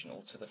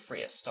traditional to the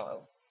freer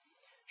style.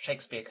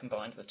 Shakespeare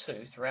combined the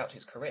two throughout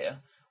his career,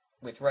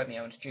 with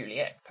Romeo and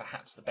Juliet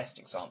perhaps the best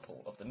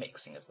example of the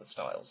mixing of the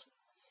styles.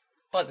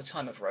 By the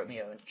time of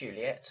Romeo and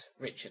Juliet,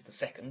 Richard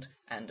II,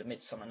 and A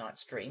Midsummer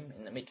Night's Dream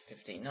in the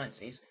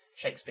mid-1590s,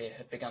 Shakespeare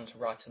had begun to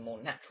write a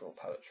more natural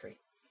poetry.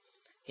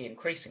 He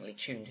increasingly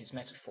tuned his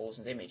metaphors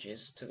and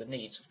images to the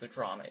needs of the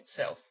drama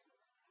itself.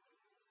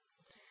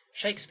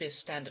 Shakespeare's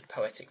standard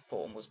poetic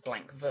form was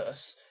blank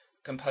verse,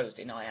 composed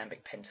in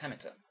iambic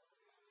pentameter.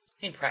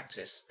 In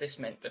practice, this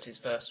meant that his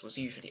verse was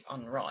usually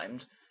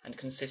unrhymed and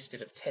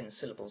consisted of 10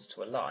 syllables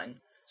to a line,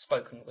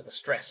 spoken with a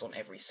stress on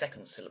every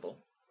second syllable.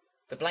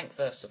 The blank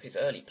verse of his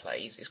early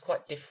plays is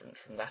quite different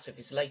from that of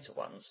his later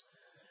ones.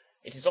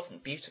 It is often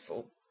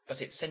beautiful,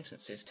 but its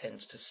sentences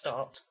tend to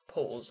start,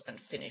 pause, and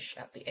finish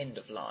at the end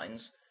of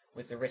lines,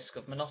 with the risk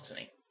of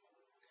monotony.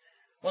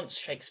 Once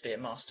Shakespeare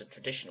mastered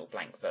traditional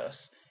blank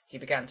verse, he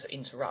began to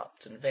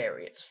interrupt and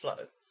vary its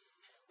flow.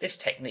 This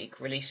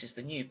technique releases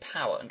the new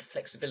power and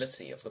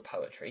flexibility of the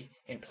poetry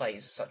in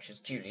plays such as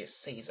Julius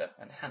Caesar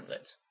and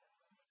Hamlet.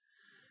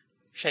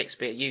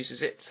 Shakespeare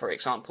uses it, for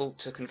example,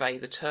 to convey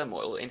the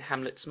turmoil in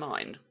Hamlet's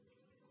mind.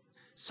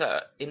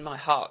 "Sir, in my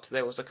heart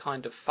there was a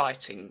kind of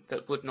fighting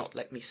that would not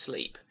let me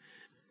sleep.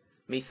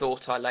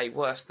 Methought I lay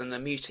worse than the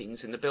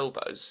mutines in the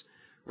bilboes.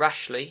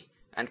 Rashly,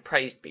 and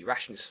praised be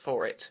rashness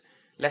for it,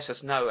 let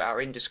us know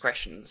our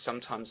indiscretion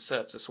sometimes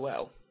serves us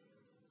well."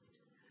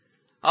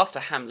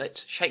 After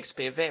Hamlet,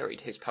 Shakespeare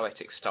varied his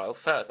poetic style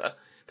further,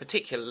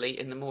 particularly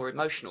in the more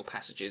emotional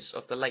passages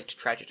of the late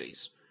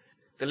tragedies.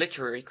 The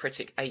literary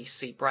critic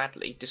A.C.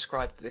 Bradley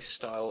described this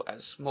style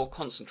as more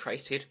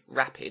concentrated,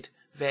 rapid,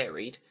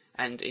 varied,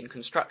 and in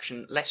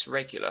construction less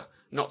regular,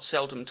 not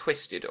seldom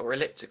twisted or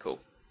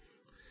elliptical.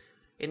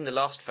 In the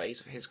last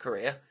phase of his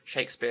career,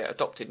 Shakespeare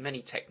adopted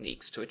many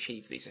techniques to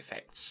achieve these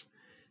effects.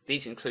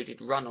 These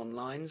included run-on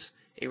lines,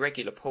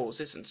 irregular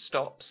pauses and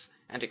stops,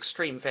 and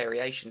extreme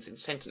variations in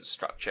sentence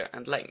structure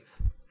and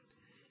length.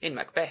 In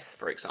Macbeth,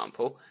 for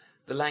example,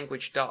 the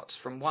language darts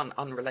from one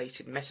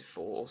unrelated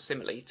metaphor or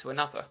simile to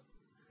another.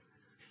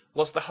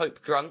 "Was the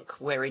hope drunk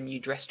wherein you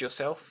dressed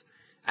yourself?"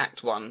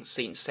 Act 1,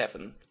 Scene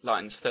 7,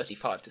 lines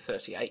 35 to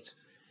 38.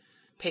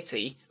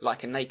 "Pity,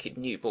 like a naked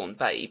newborn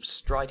babe,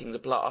 striding the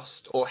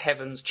blast, or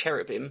heaven's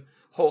cherubim,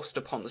 horsed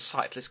upon the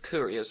sightless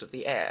couriers of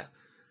the air.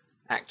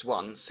 Act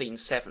 1, Scene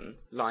 7,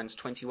 lines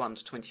 21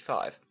 to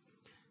 25.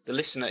 The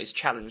listener is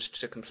challenged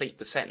to complete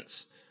the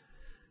sentence.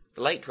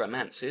 The late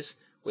romances,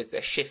 with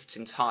their shifts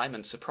in time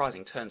and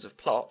surprising turns of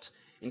plot,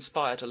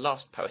 inspired a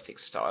last poetic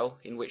style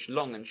in which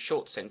long and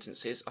short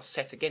sentences are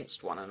set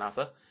against one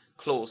another,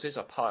 clauses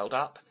are piled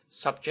up,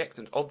 subject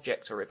and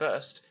object are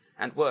reversed,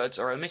 and words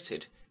are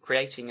omitted,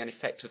 creating an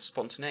effect of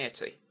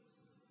spontaneity.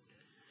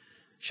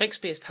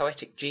 Shakespeare's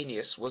poetic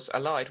genius was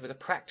allied with a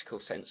practical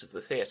sense of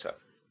the theatre.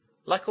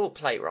 Like all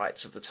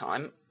playwrights of the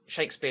time,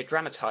 Shakespeare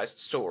dramatised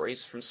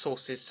stories from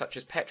sources such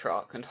as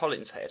Petrarch and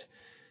Holinshead.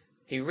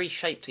 He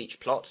reshaped each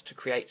plot to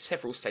create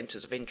several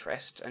centres of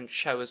interest and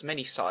show as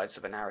many sides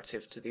of a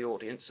narrative to the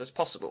audience as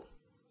possible.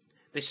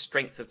 This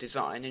strength of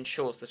design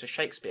ensures that a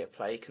Shakespeare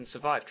play can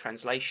survive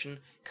translation,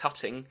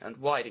 cutting, and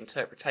wide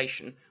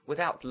interpretation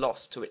without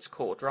loss to its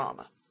core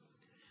drama.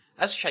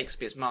 As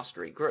Shakespeare's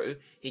mastery grew,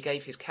 he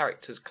gave his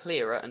characters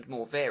clearer and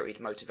more varied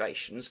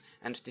motivations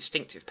and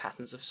distinctive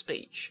patterns of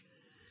speech.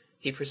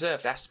 He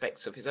preserved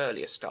aspects of his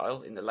earlier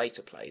style in the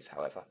later plays,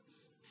 however.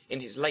 In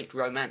his late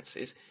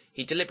romances,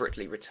 he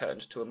deliberately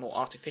returned to a more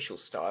artificial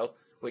style,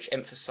 which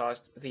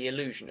emphasised the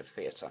illusion of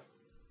theatre.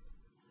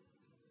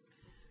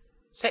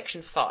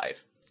 Section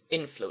 5.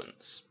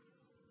 Influence.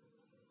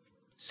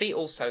 See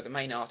also the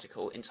main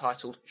article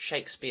entitled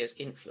Shakespeare's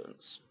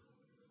Influence.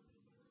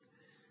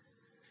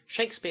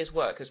 Shakespeare's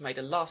work has made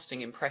a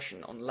lasting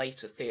impression on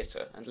later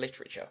theatre and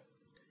literature.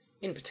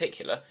 In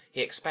particular,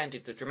 he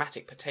expanded the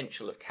dramatic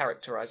potential of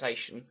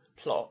characterisation,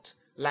 plot,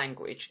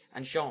 language,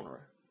 and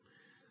genre.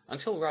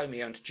 Until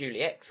Romeo and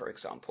Juliet, for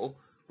example,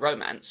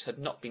 romance had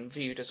not been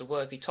viewed as a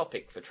worthy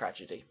topic for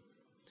tragedy.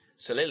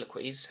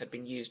 Soliloquies had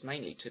been used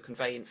mainly to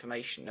convey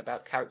information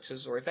about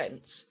characters or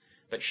events,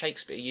 but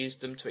Shakespeare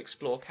used them to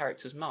explore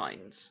characters'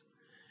 minds.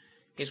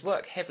 His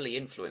work heavily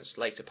influenced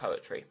later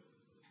poetry.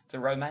 The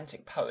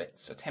Romantic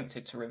poets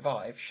attempted to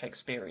revive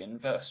Shakespearean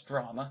verse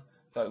drama,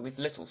 though with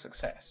little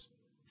success.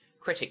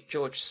 Critic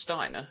George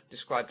Steiner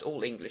described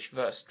all English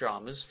verse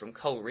dramas from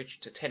Coleridge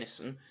to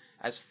Tennyson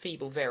as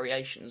feeble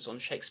variations on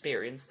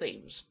Shakespearean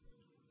themes.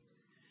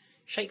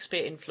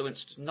 Shakespeare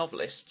influenced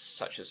novelists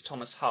such as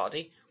Thomas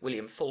Hardy,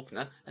 William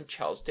Faulkner, and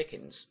Charles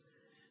Dickens.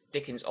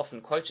 Dickens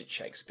often quoted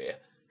Shakespeare,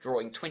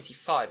 drawing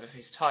 25 of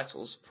his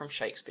titles from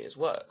Shakespeare's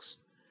works.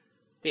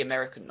 The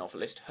American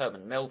novelist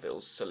Herman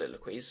Melville's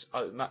soliloquies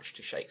owe much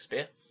to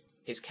Shakespeare.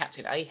 His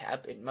Captain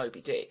Ahab in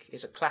Moby Dick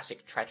is a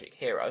classic tragic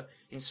hero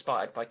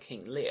inspired by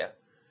King Lear.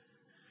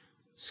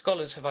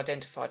 Scholars have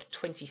identified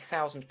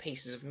 20,000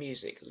 pieces of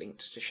music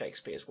linked to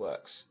Shakespeare's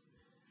works.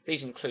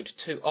 These include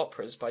 2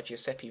 operas by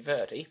Giuseppe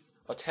Verdi,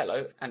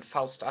 Othello and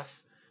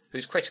Falstaff,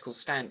 whose critical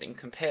standing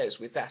compares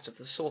with that of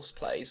the source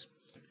plays.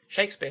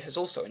 Shakespeare has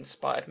also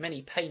inspired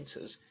many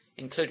painters,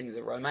 including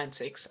the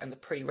Romantics and the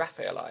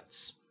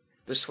Pre-Raphaelites.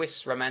 The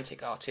Swiss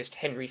Romantic artist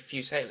Henry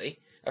Fuseli,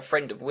 a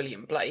friend of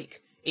William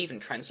Blake, even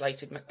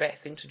translated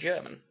Macbeth into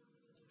German.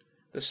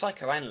 The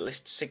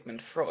psychoanalyst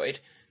Sigmund Freud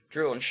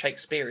drew on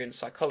Shakespearean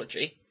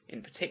psychology,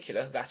 in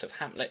particular that of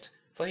Hamlet,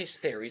 for his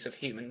theories of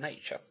human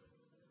nature.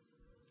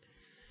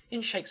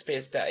 In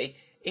Shakespeare's day,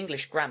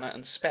 English grammar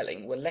and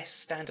spelling were less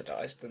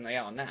standardised than they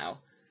are now,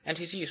 and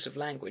his use of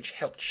language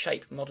helped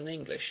shape modern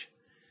English.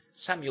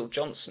 Samuel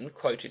Johnson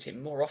quoted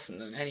him more often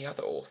than any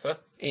other author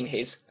in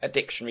his A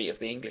Dictionary of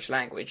the English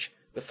Language,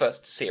 the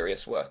first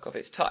serious work of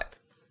its type.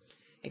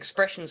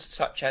 Expressions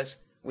such as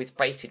 "with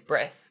bated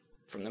breath"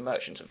 from The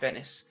Merchant of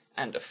Venice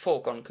and "a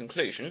foregone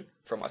conclusion"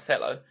 from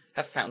Othello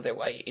have found their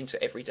way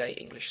into everyday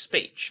English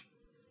speech.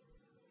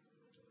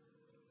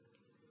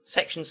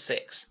 Section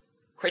 6.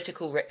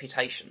 Critical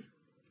reputation.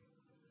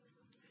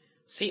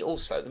 See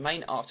also the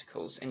main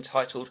articles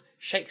entitled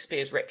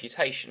Shakespeare's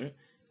Reputation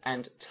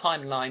and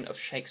Timeline of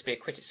Shakespeare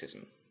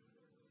Criticism.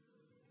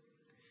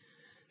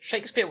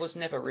 Shakespeare was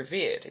never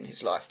revered in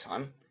his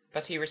lifetime,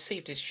 but he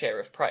received his share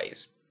of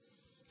praise.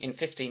 In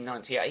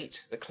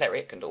 1598, the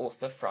cleric and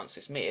author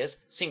Francis Meres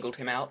singled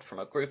him out from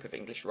a group of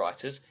English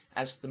writers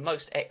as the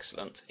most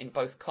excellent in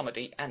both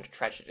comedy and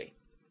tragedy,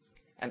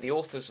 and the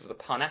authors of the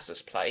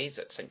Parnassus plays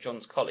at St.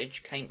 John's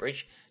College,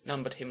 Cambridge,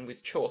 numbered him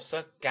with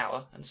Chaucer,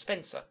 Gower, and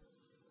Spenser.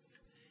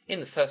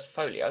 In the first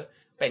folio,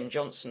 Ben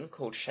Jonson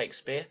called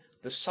Shakespeare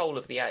the soul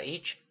of the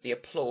age, the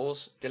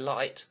applause,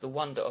 delight, the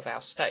wonder of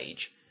our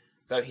stage,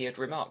 though he had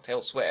remarked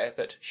elsewhere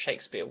that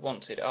Shakespeare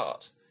wanted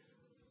art.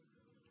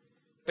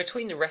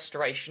 Between the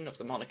restoration of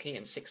the monarchy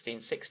in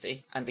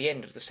 1660 and the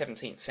end of the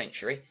 17th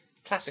century,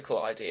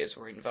 classical ideas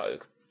were in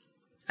vogue.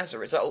 As a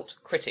result,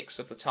 critics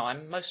of the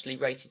time mostly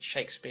rated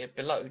Shakespeare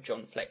below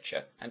John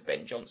Fletcher and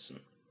Ben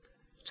Jonson.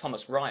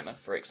 Thomas Rymer,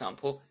 for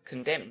example,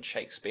 condemned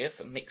Shakespeare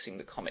for mixing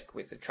the comic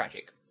with the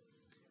tragic.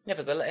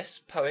 Nevertheless,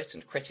 poet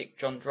and critic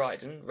John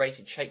Dryden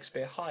rated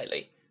Shakespeare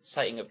highly,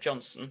 saying of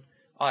Jonson,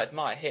 "I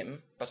admire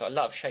him, but I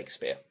love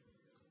Shakespeare."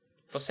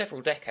 For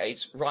several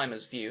decades,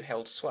 Rymer's view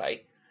held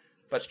sway,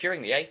 but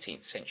during the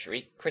 18th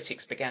century,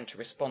 critics began to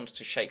respond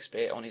to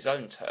Shakespeare on his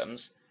own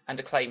terms and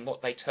acclaim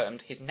what they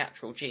termed his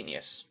natural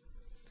genius.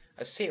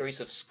 A series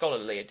of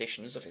scholarly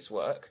editions of his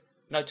work,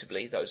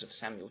 notably those of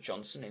Samuel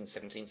Johnson in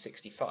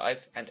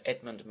 1765 and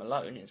Edmund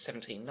Malone in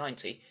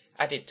 1790,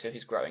 added to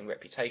his growing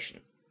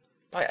reputation.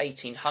 By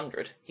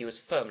 1800 he was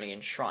firmly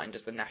enshrined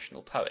as the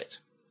national poet.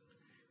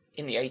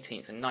 In the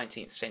 18th and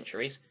 19th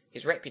centuries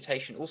his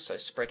reputation also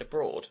spread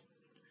abroad.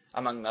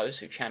 Among those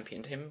who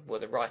championed him were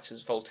the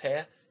writers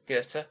Voltaire,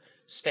 Goethe,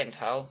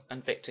 Stendhal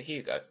and Victor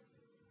Hugo.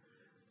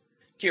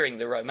 During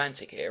the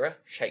Romantic era,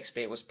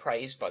 Shakespeare was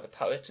praised by the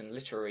poet and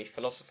literary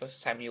philosopher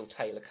Samuel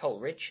Taylor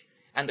Coleridge,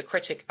 and the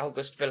critic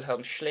August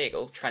Wilhelm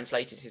Schlegel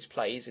translated his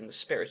plays in the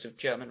spirit of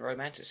German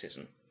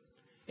Romanticism.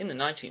 In the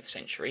 19th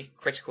century,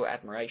 critical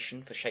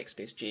admiration for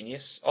Shakespeare's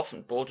genius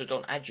often bordered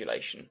on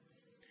adulation.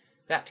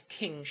 "That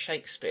King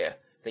Shakespeare,"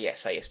 the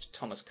essayist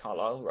Thomas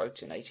Carlyle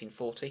wrote in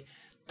 1840,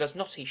 "does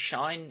not he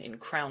shine in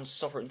crowned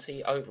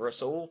sovereignty over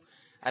us all,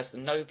 as the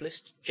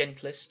noblest,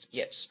 gentlest,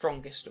 yet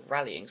strongest of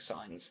rallying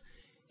signs,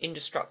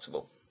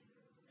 indestructible."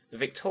 The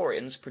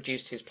Victorians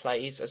produced his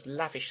plays as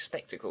lavish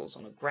spectacles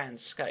on a grand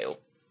scale.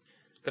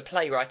 The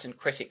playwright and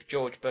critic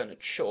George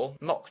Bernard Shaw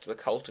mocked the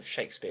cult of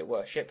Shakespeare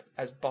worship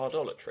as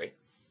bardolatry.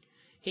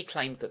 He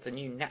claimed that the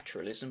new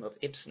naturalism of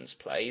Ibsen's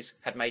plays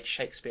had made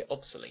Shakespeare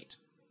obsolete.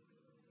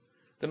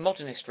 The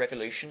modernist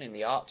revolution in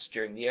the arts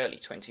during the early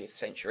 20th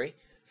century,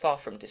 far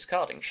from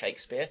discarding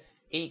Shakespeare,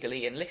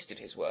 eagerly enlisted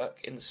his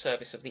work in the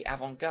service of the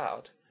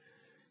avant-garde.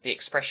 The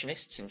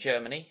Expressionists in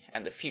Germany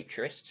and the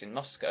Futurists in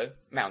Moscow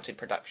mounted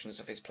productions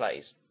of his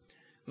plays.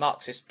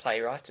 Marxist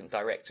playwright and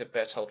director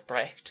Bertolt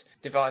Brecht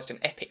devised an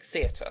epic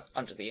theatre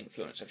under the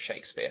influence of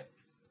Shakespeare.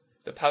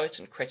 The poet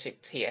and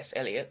critic T.S.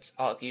 Eliot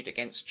argued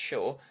against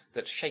Shaw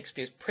that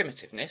Shakespeare's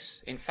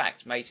primitiveness in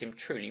fact made him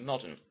truly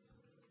modern.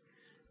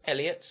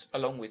 Eliot,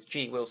 along with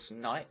G.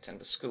 Wilson Knight and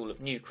the school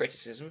of New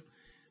Criticism,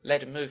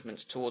 led a movement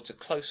towards a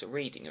closer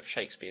reading of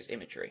Shakespeare's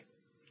imagery.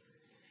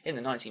 In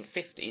the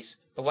 1950s,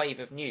 a wave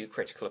of new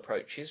critical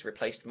approaches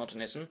replaced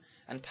modernism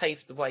and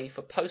paved the way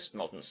for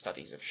postmodern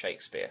studies of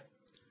Shakespeare.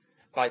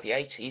 By the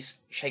 80s,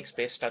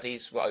 Shakespeare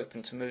studies were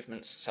open to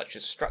movements such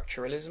as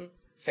structuralism,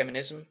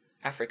 feminism,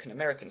 African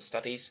American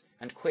studies,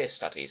 and queer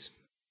studies.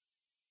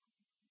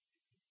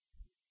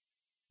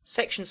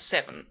 Section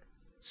 7.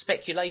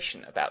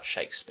 Speculation about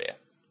Shakespeare.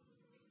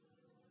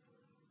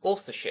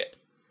 Authorship.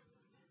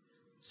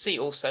 See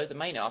also the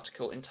main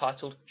article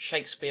entitled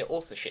Shakespeare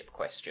Authorship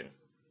Question.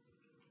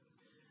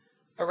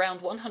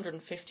 Around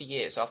 150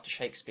 years after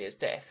Shakespeare's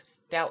death,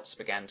 doubts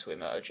began to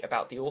emerge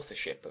about the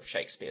authorship of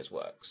Shakespeare's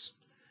works.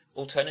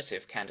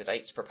 Alternative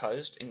candidates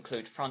proposed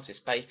include Francis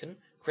Bacon,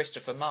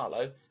 Christopher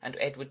Marlowe, and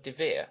Edward de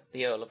Vere,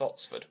 the Earl of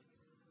Oxford.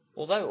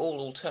 Although all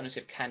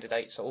alternative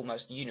candidates are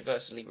almost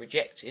universally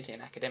rejected in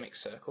academic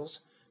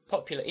circles,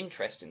 popular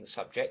interest in the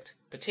subject,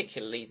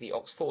 particularly the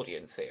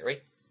Oxfordian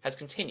theory, has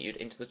continued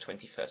into the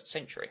 21st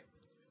century.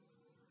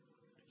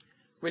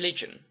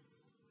 Religion.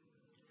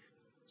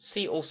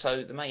 See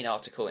also the main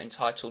article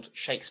entitled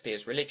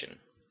Shakespeare's Religion.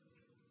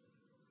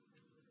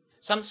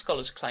 Some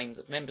scholars claim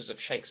that members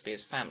of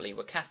Shakespeare's family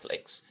were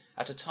Catholics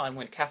at a time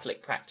when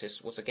Catholic practice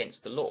was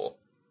against the law.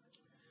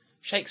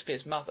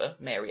 Shakespeare's mother,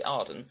 Mary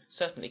Arden,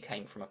 certainly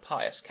came from a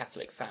pious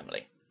Catholic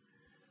family.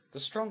 The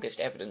strongest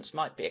evidence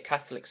might be a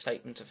Catholic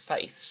statement of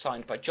faith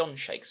signed by John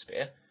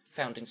Shakespeare,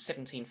 found in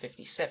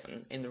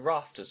 1757 in the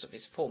rafters of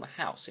his former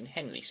house in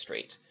Henley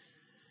Street.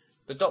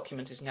 The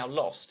document is now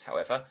lost,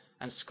 however,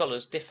 and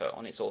scholars differ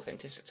on its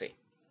authenticity.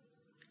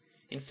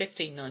 In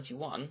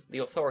 1591, the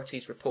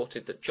authorities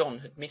reported that John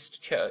had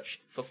missed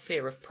church for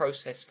fear of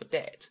process for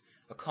debt,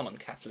 a common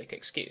Catholic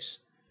excuse.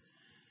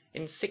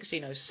 In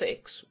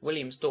 1606,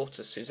 William's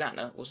daughter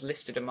Susanna was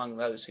listed among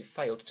those who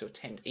failed to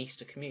attend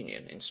Easter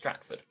Communion in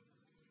Stratford.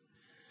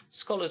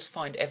 Scholars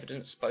find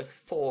evidence both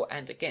for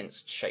and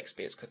against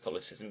Shakespeare's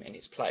Catholicism in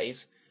his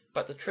plays,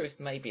 but the truth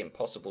may be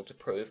impossible to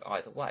prove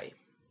either way.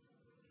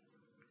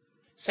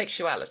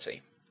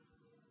 Sexuality.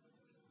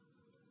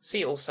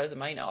 See also the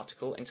main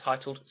article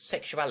entitled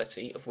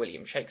Sexuality of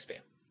William Shakespeare.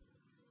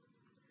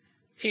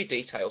 Few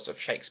details of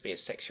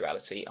Shakespeare's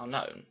sexuality are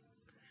known.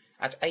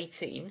 At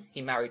 18,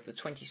 he married the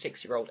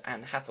 26-year-old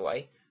Anne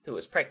Hathaway, who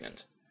was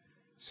pregnant.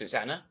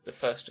 Susanna, the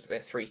first of their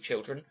 3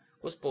 children,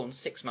 was born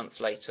 6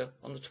 months later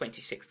on the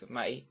 26th of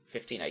May,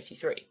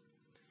 1583.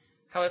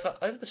 However,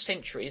 over the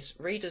centuries,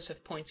 readers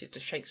have pointed to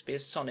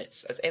Shakespeare's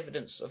sonnets as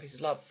evidence of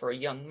his love for a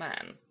young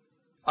man.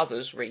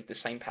 Others read the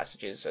same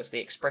passages as the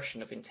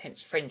expression of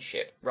intense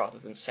friendship rather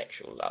than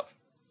sexual love.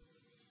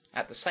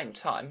 At the same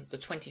time, the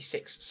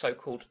 26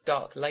 so-called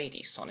Dark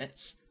Lady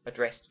sonnets,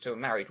 addressed to a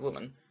married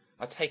woman,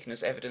 are taken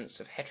as evidence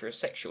of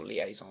heterosexual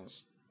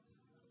liaisons.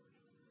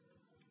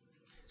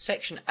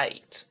 Section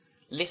 8.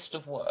 List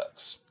of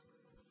works.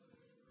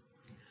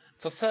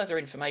 For further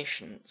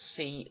information,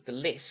 see the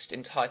list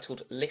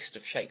entitled List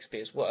of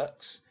Shakespeare's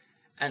Works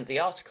and the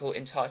article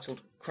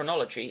entitled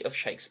Chronology of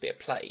Shakespeare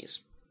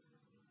Plays.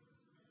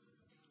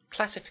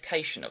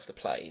 Classification of the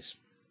plays.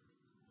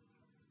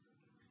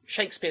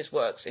 Shakespeare's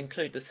works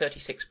include the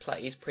 36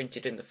 plays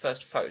printed in the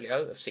first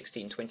folio of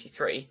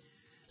 1623,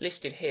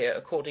 listed here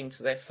according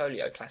to their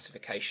folio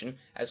classification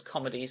as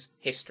comedies,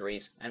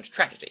 histories, and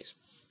tragedies.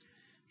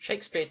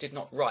 Shakespeare did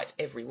not write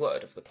every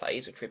word of the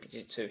plays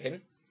attributed to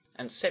him,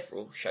 and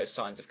several show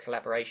signs of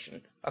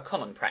collaboration, a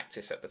common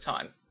practice at the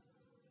time.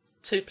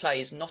 Two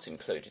plays not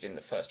included in the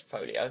first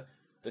folio,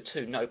 The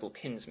Two Noble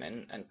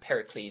Kinsmen and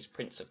Pericles,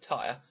 Prince of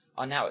Tyre,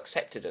 are now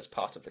accepted as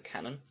part of the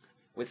canon,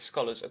 with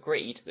scholars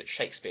agreed that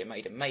Shakespeare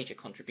made a major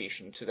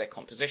contribution to their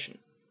composition.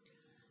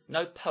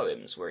 No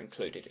poems were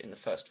included in the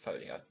first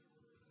folio.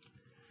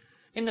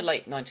 In the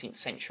late 19th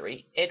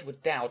century,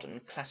 Edward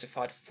Dowden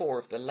classified 4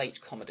 of the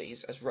late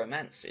comedies as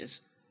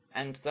romances,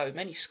 and though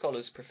many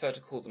scholars prefer to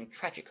call them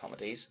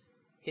tragicomedies,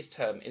 his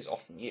term is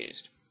often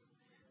used.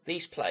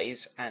 These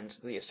plays and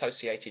the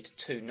associated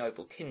Two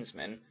Noble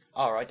Kinsmen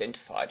are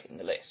identified in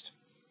the list.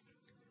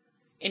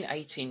 In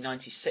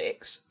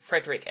 1896,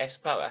 Frederick S.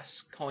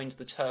 Boas coined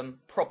the term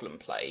problem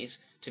plays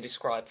to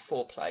describe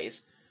 4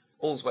 plays: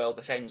 All's Well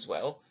That Ends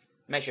Well,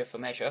 Measure for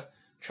Measure,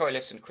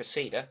 Troilus and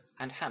Cressida,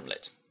 and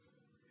Hamlet.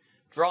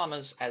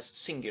 Dramas as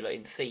singular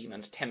in theme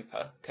and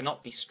temper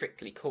cannot be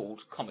strictly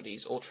called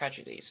comedies or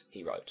tragedies,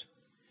 he wrote.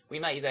 We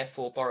may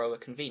therefore borrow a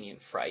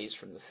convenient phrase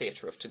from the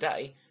theatre of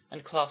today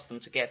and class them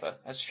together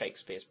as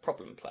Shakespeare's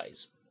problem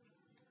plays.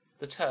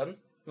 The term,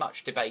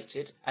 much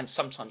debated and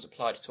sometimes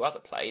applied to other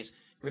plays,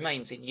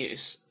 remains in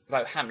use,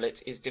 though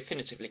Hamlet is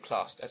definitively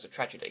classed as a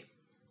tragedy.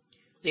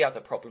 The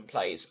other problem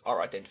plays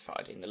are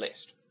identified in the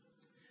list.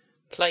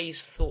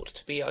 Plays thought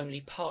to be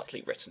only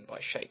partly written by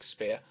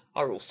Shakespeare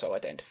are also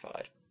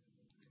identified.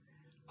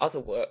 Other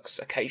works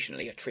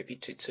occasionally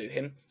attributed to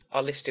him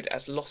are listed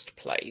as lost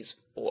plays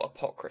or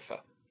apocrypha.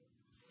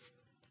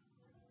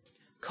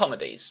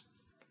 Comedies.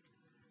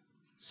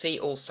 See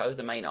also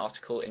the main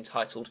article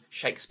entitled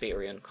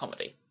Shakespearean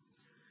Comedy.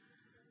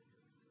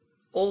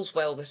 All's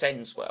Well That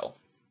Ends Well,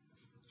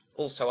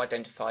 also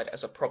identified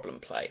as a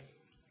problem play.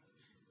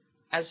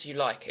 As You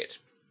Like It.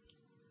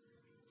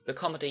 The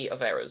Comedy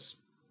of Errors.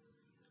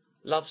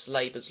 Love's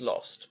Labour's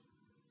Lost.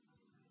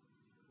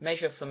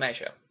 Measure for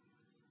Measure,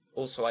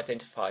 also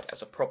identified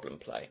as a problem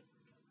play.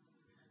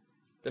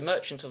 The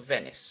Merchant of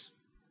Venice.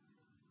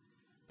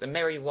 The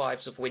Merry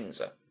Wives of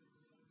Windsor.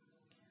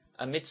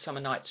 A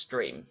Midsummer Night's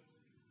Dream.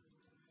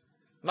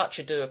 Much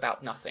Ado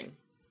About Nothing.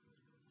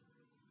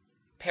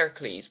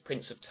 Pericles,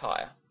 Prince of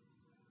Tyre,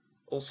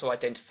 also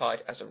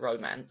identified as a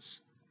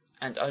romance,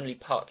 and only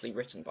partly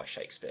written by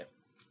Shakespeare.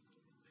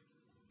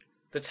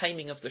 The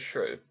Taming of the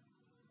Shrew.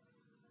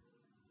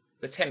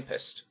 The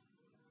Tempest,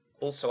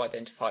 also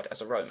identified as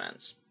a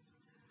romance.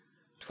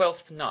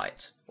 Twelfth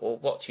Night, or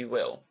What You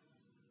Will.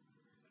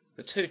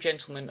 The Two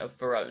Gentlemen of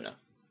Verona.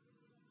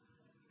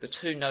 The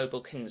Two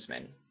Noble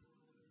Kinsmen,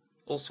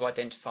 also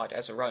identified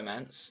as a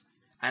romance,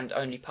 and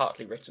only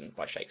partly written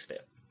by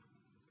Shakespeare.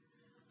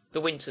 The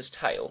Winter's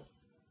Tale,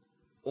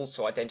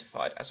 also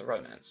identified as a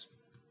romance.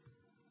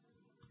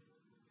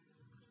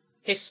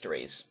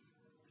 Histories.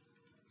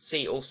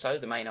 See also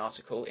the main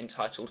article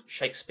entitled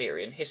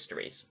Shakespearean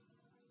Histories.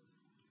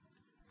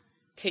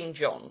 King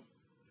John.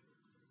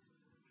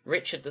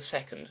 Richard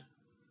II.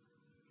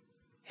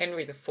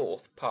 Henry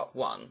IV, Part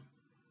 1.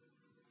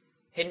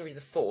 Henry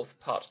IV,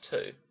 Part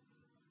 2.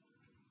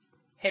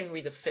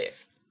 Henry V.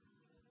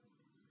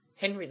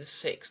 Henry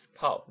VI,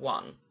 Part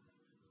 1,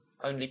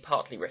 only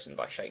partly written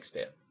by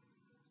Shakespeare.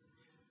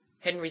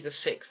 Henry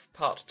VI,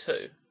 Part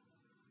 2.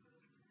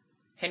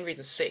 Henry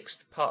VI,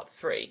 Part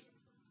 3.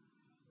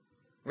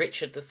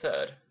 Richard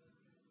III.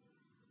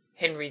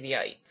 Henry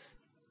VIII,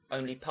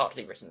 only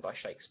partly written by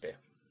Shakespeare.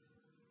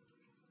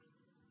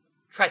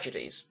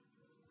 Tragedies.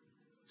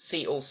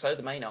 See also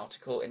the main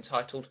article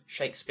entitled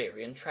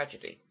Shakespearean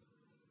Tragedy.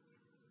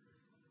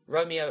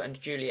 Romeo and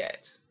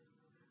Juliet.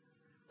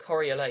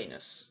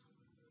 Coriolanus.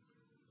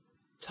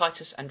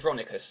 Titus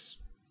Andronicus,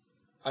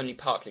 only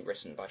partly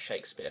written by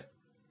Shakespeare.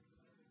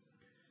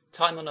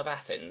 Timon of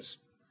Athens,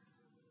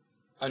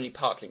 only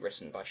partly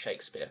written by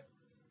Shakespeare.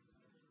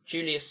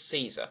 Julius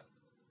Caesar.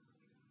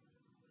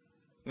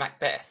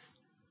 Macbeth,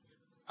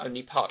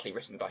 only partly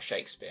written by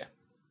Shakespeare.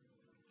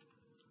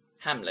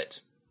 Hamlet.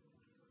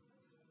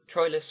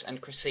 Troilus and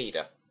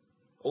Cressida,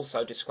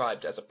 also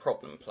described as a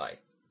problem play.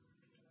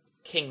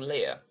 King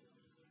Lear.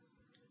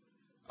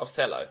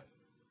 Othello.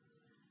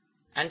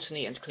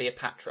 Antony and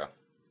Cleopatra.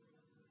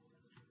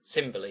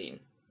 Cymbeline,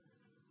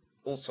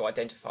 also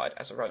identified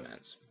as a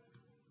romance.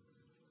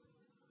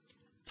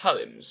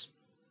 Poems.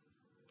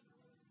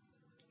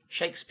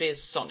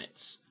 Shakespeare's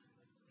Sonnets.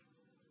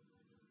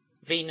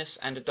 Venus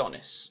and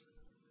Adonis.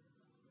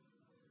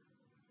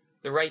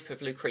 The Rape of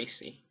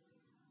Lucrece.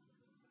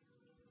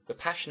 The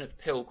Passionate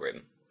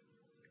Pilgrim.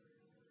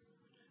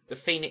 The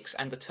Phoenix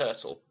and the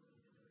Turtle.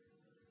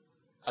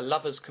 A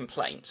Lover's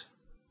Complaint.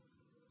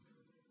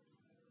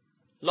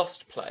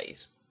 Lost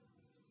Plays.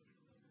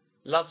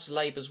 Love's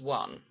Labour's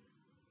Won.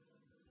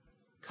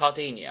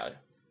 Cardenio,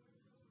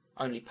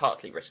 only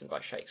partly written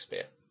by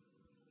Shakespeare.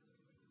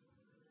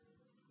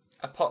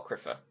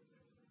 Apocrypha.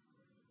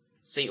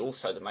 See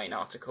also the main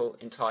article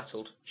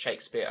entitled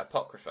Shakespeare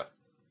Apocrypha.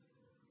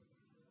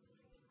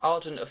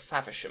 Arden of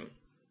Faversham.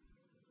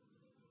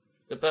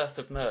 The Birth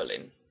of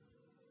Merlin.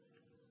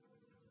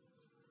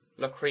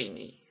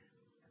 Locrine.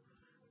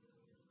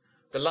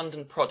 The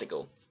London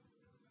Prodigal,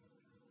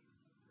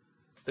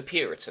 The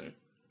Puritan,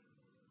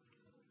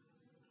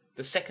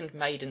 The Second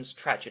Maiden's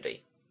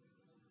Tragedy,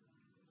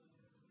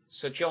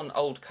 Sir John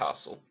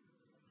Oldcastle,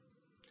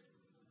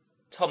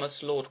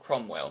 Thomas Lord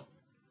Cromwell,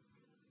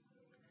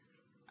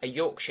 A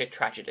Yorkshire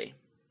Tragedy,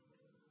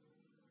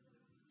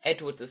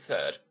 Edward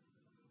III,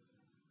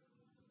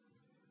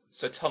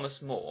 Sir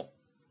Thomas More.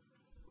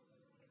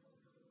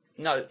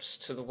 Notes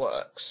to the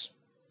works.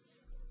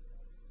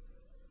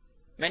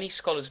 Many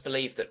scholars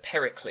believe that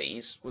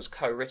Pericles was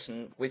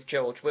co-written with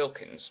George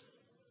Wilkins.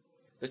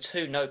 The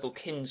Two Noble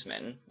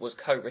Kinsmen was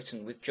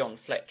co-written with John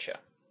Fletcher.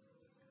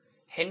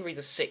 Henry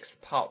VI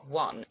Part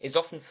 1 is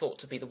often thought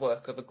to be the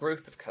work of a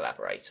group of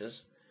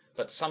collaborators,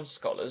 but some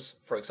scholars,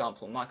 for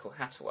example Michael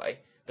Hattaway,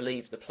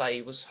 believe the play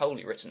was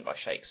wholly written by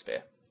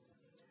Shakespeare.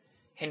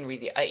 Henry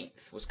VIII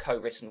was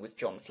co-written with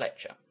John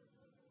Fletcher.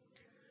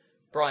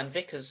 Brian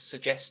Vickers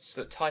suggests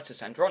that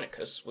Titus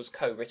Andronicus was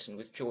co-written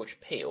with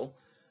George Peele,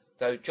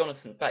 though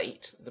Jonathan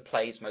Bate, the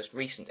play's most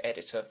recent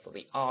editor for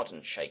the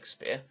Arden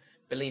Shakespeare,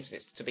 believes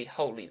it to be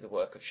wholly the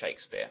work of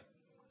Shakespeare.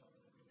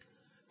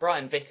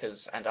 Brian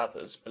Vickers and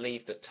others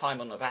believe that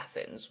Timon of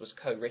Athens was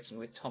co-written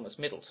with Thomas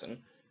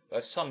Middleton,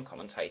 though some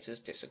commentators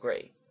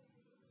disagree.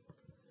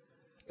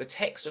 The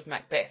text of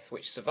Macbeth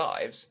which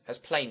survives has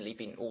plainly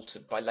been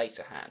altered by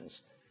later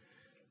hands.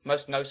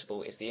 Most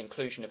notable is the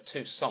inclusion of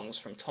two songs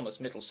from Thomas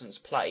Middleton's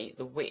play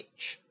The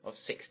Witch of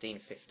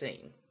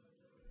 1615.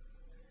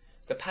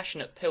 The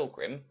Passionate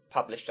Pilgrim,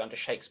 published under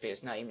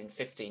Shakespeare's name in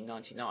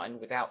 1599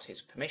 without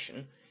his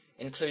permission,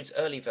 includes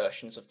early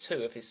versions of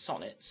two of his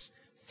sonnets,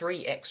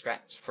 3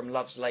 extracts from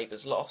Love's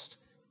Labour's Lost,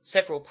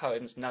 several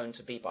poems known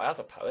to be by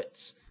other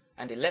poets,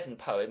 and 11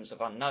 poems of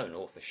unknown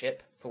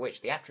authorship for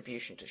which the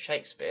attribution to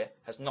Shakespeare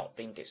has not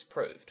been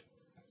disproved.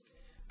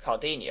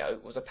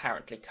 Cardenio was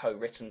apparently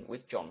co-written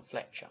with John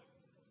Fletcher.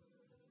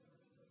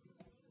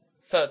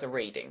 Further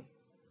reading.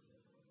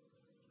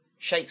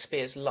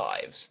 Shakespeare's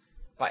Lives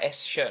by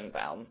S.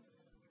 Schönbaum,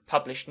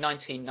 published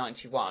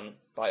 1991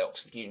 by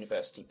Oxford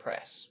University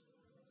Press.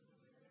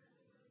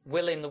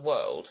 Will in the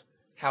World,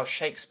 How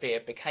Shakespeare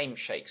Became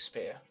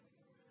Shakespeare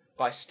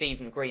by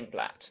Stephen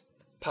Greenblatt,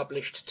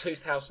 published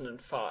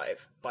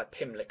 2005 by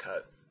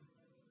Pimlico.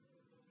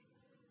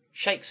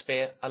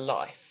 Shakespeare, A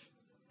Life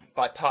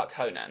by Park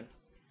Honan,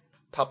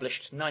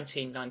 published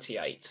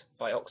 1998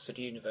 by Oxford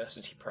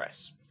University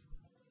Press.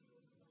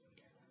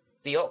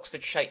 The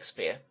Oxford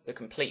Shakespeare, The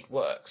Complete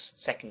Works,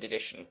 2nd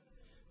edition,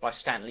 by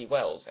Stanley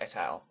Wells et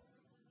al.,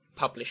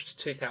 published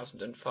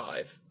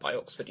 2005 by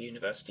Oxford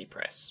University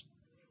Press.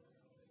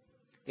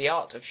 The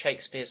Art of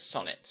Shakespeare's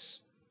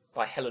Sonnets,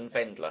 by Helen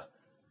Vendler,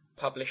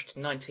 published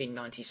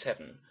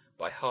 1997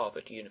 by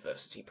Harvard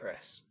University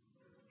Press.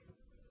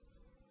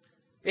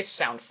 This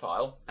sound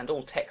file, and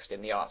all text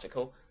in the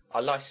article,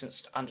 are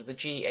licensed under the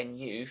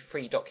GNU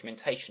Free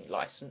Documentation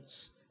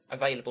License,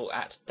 available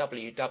at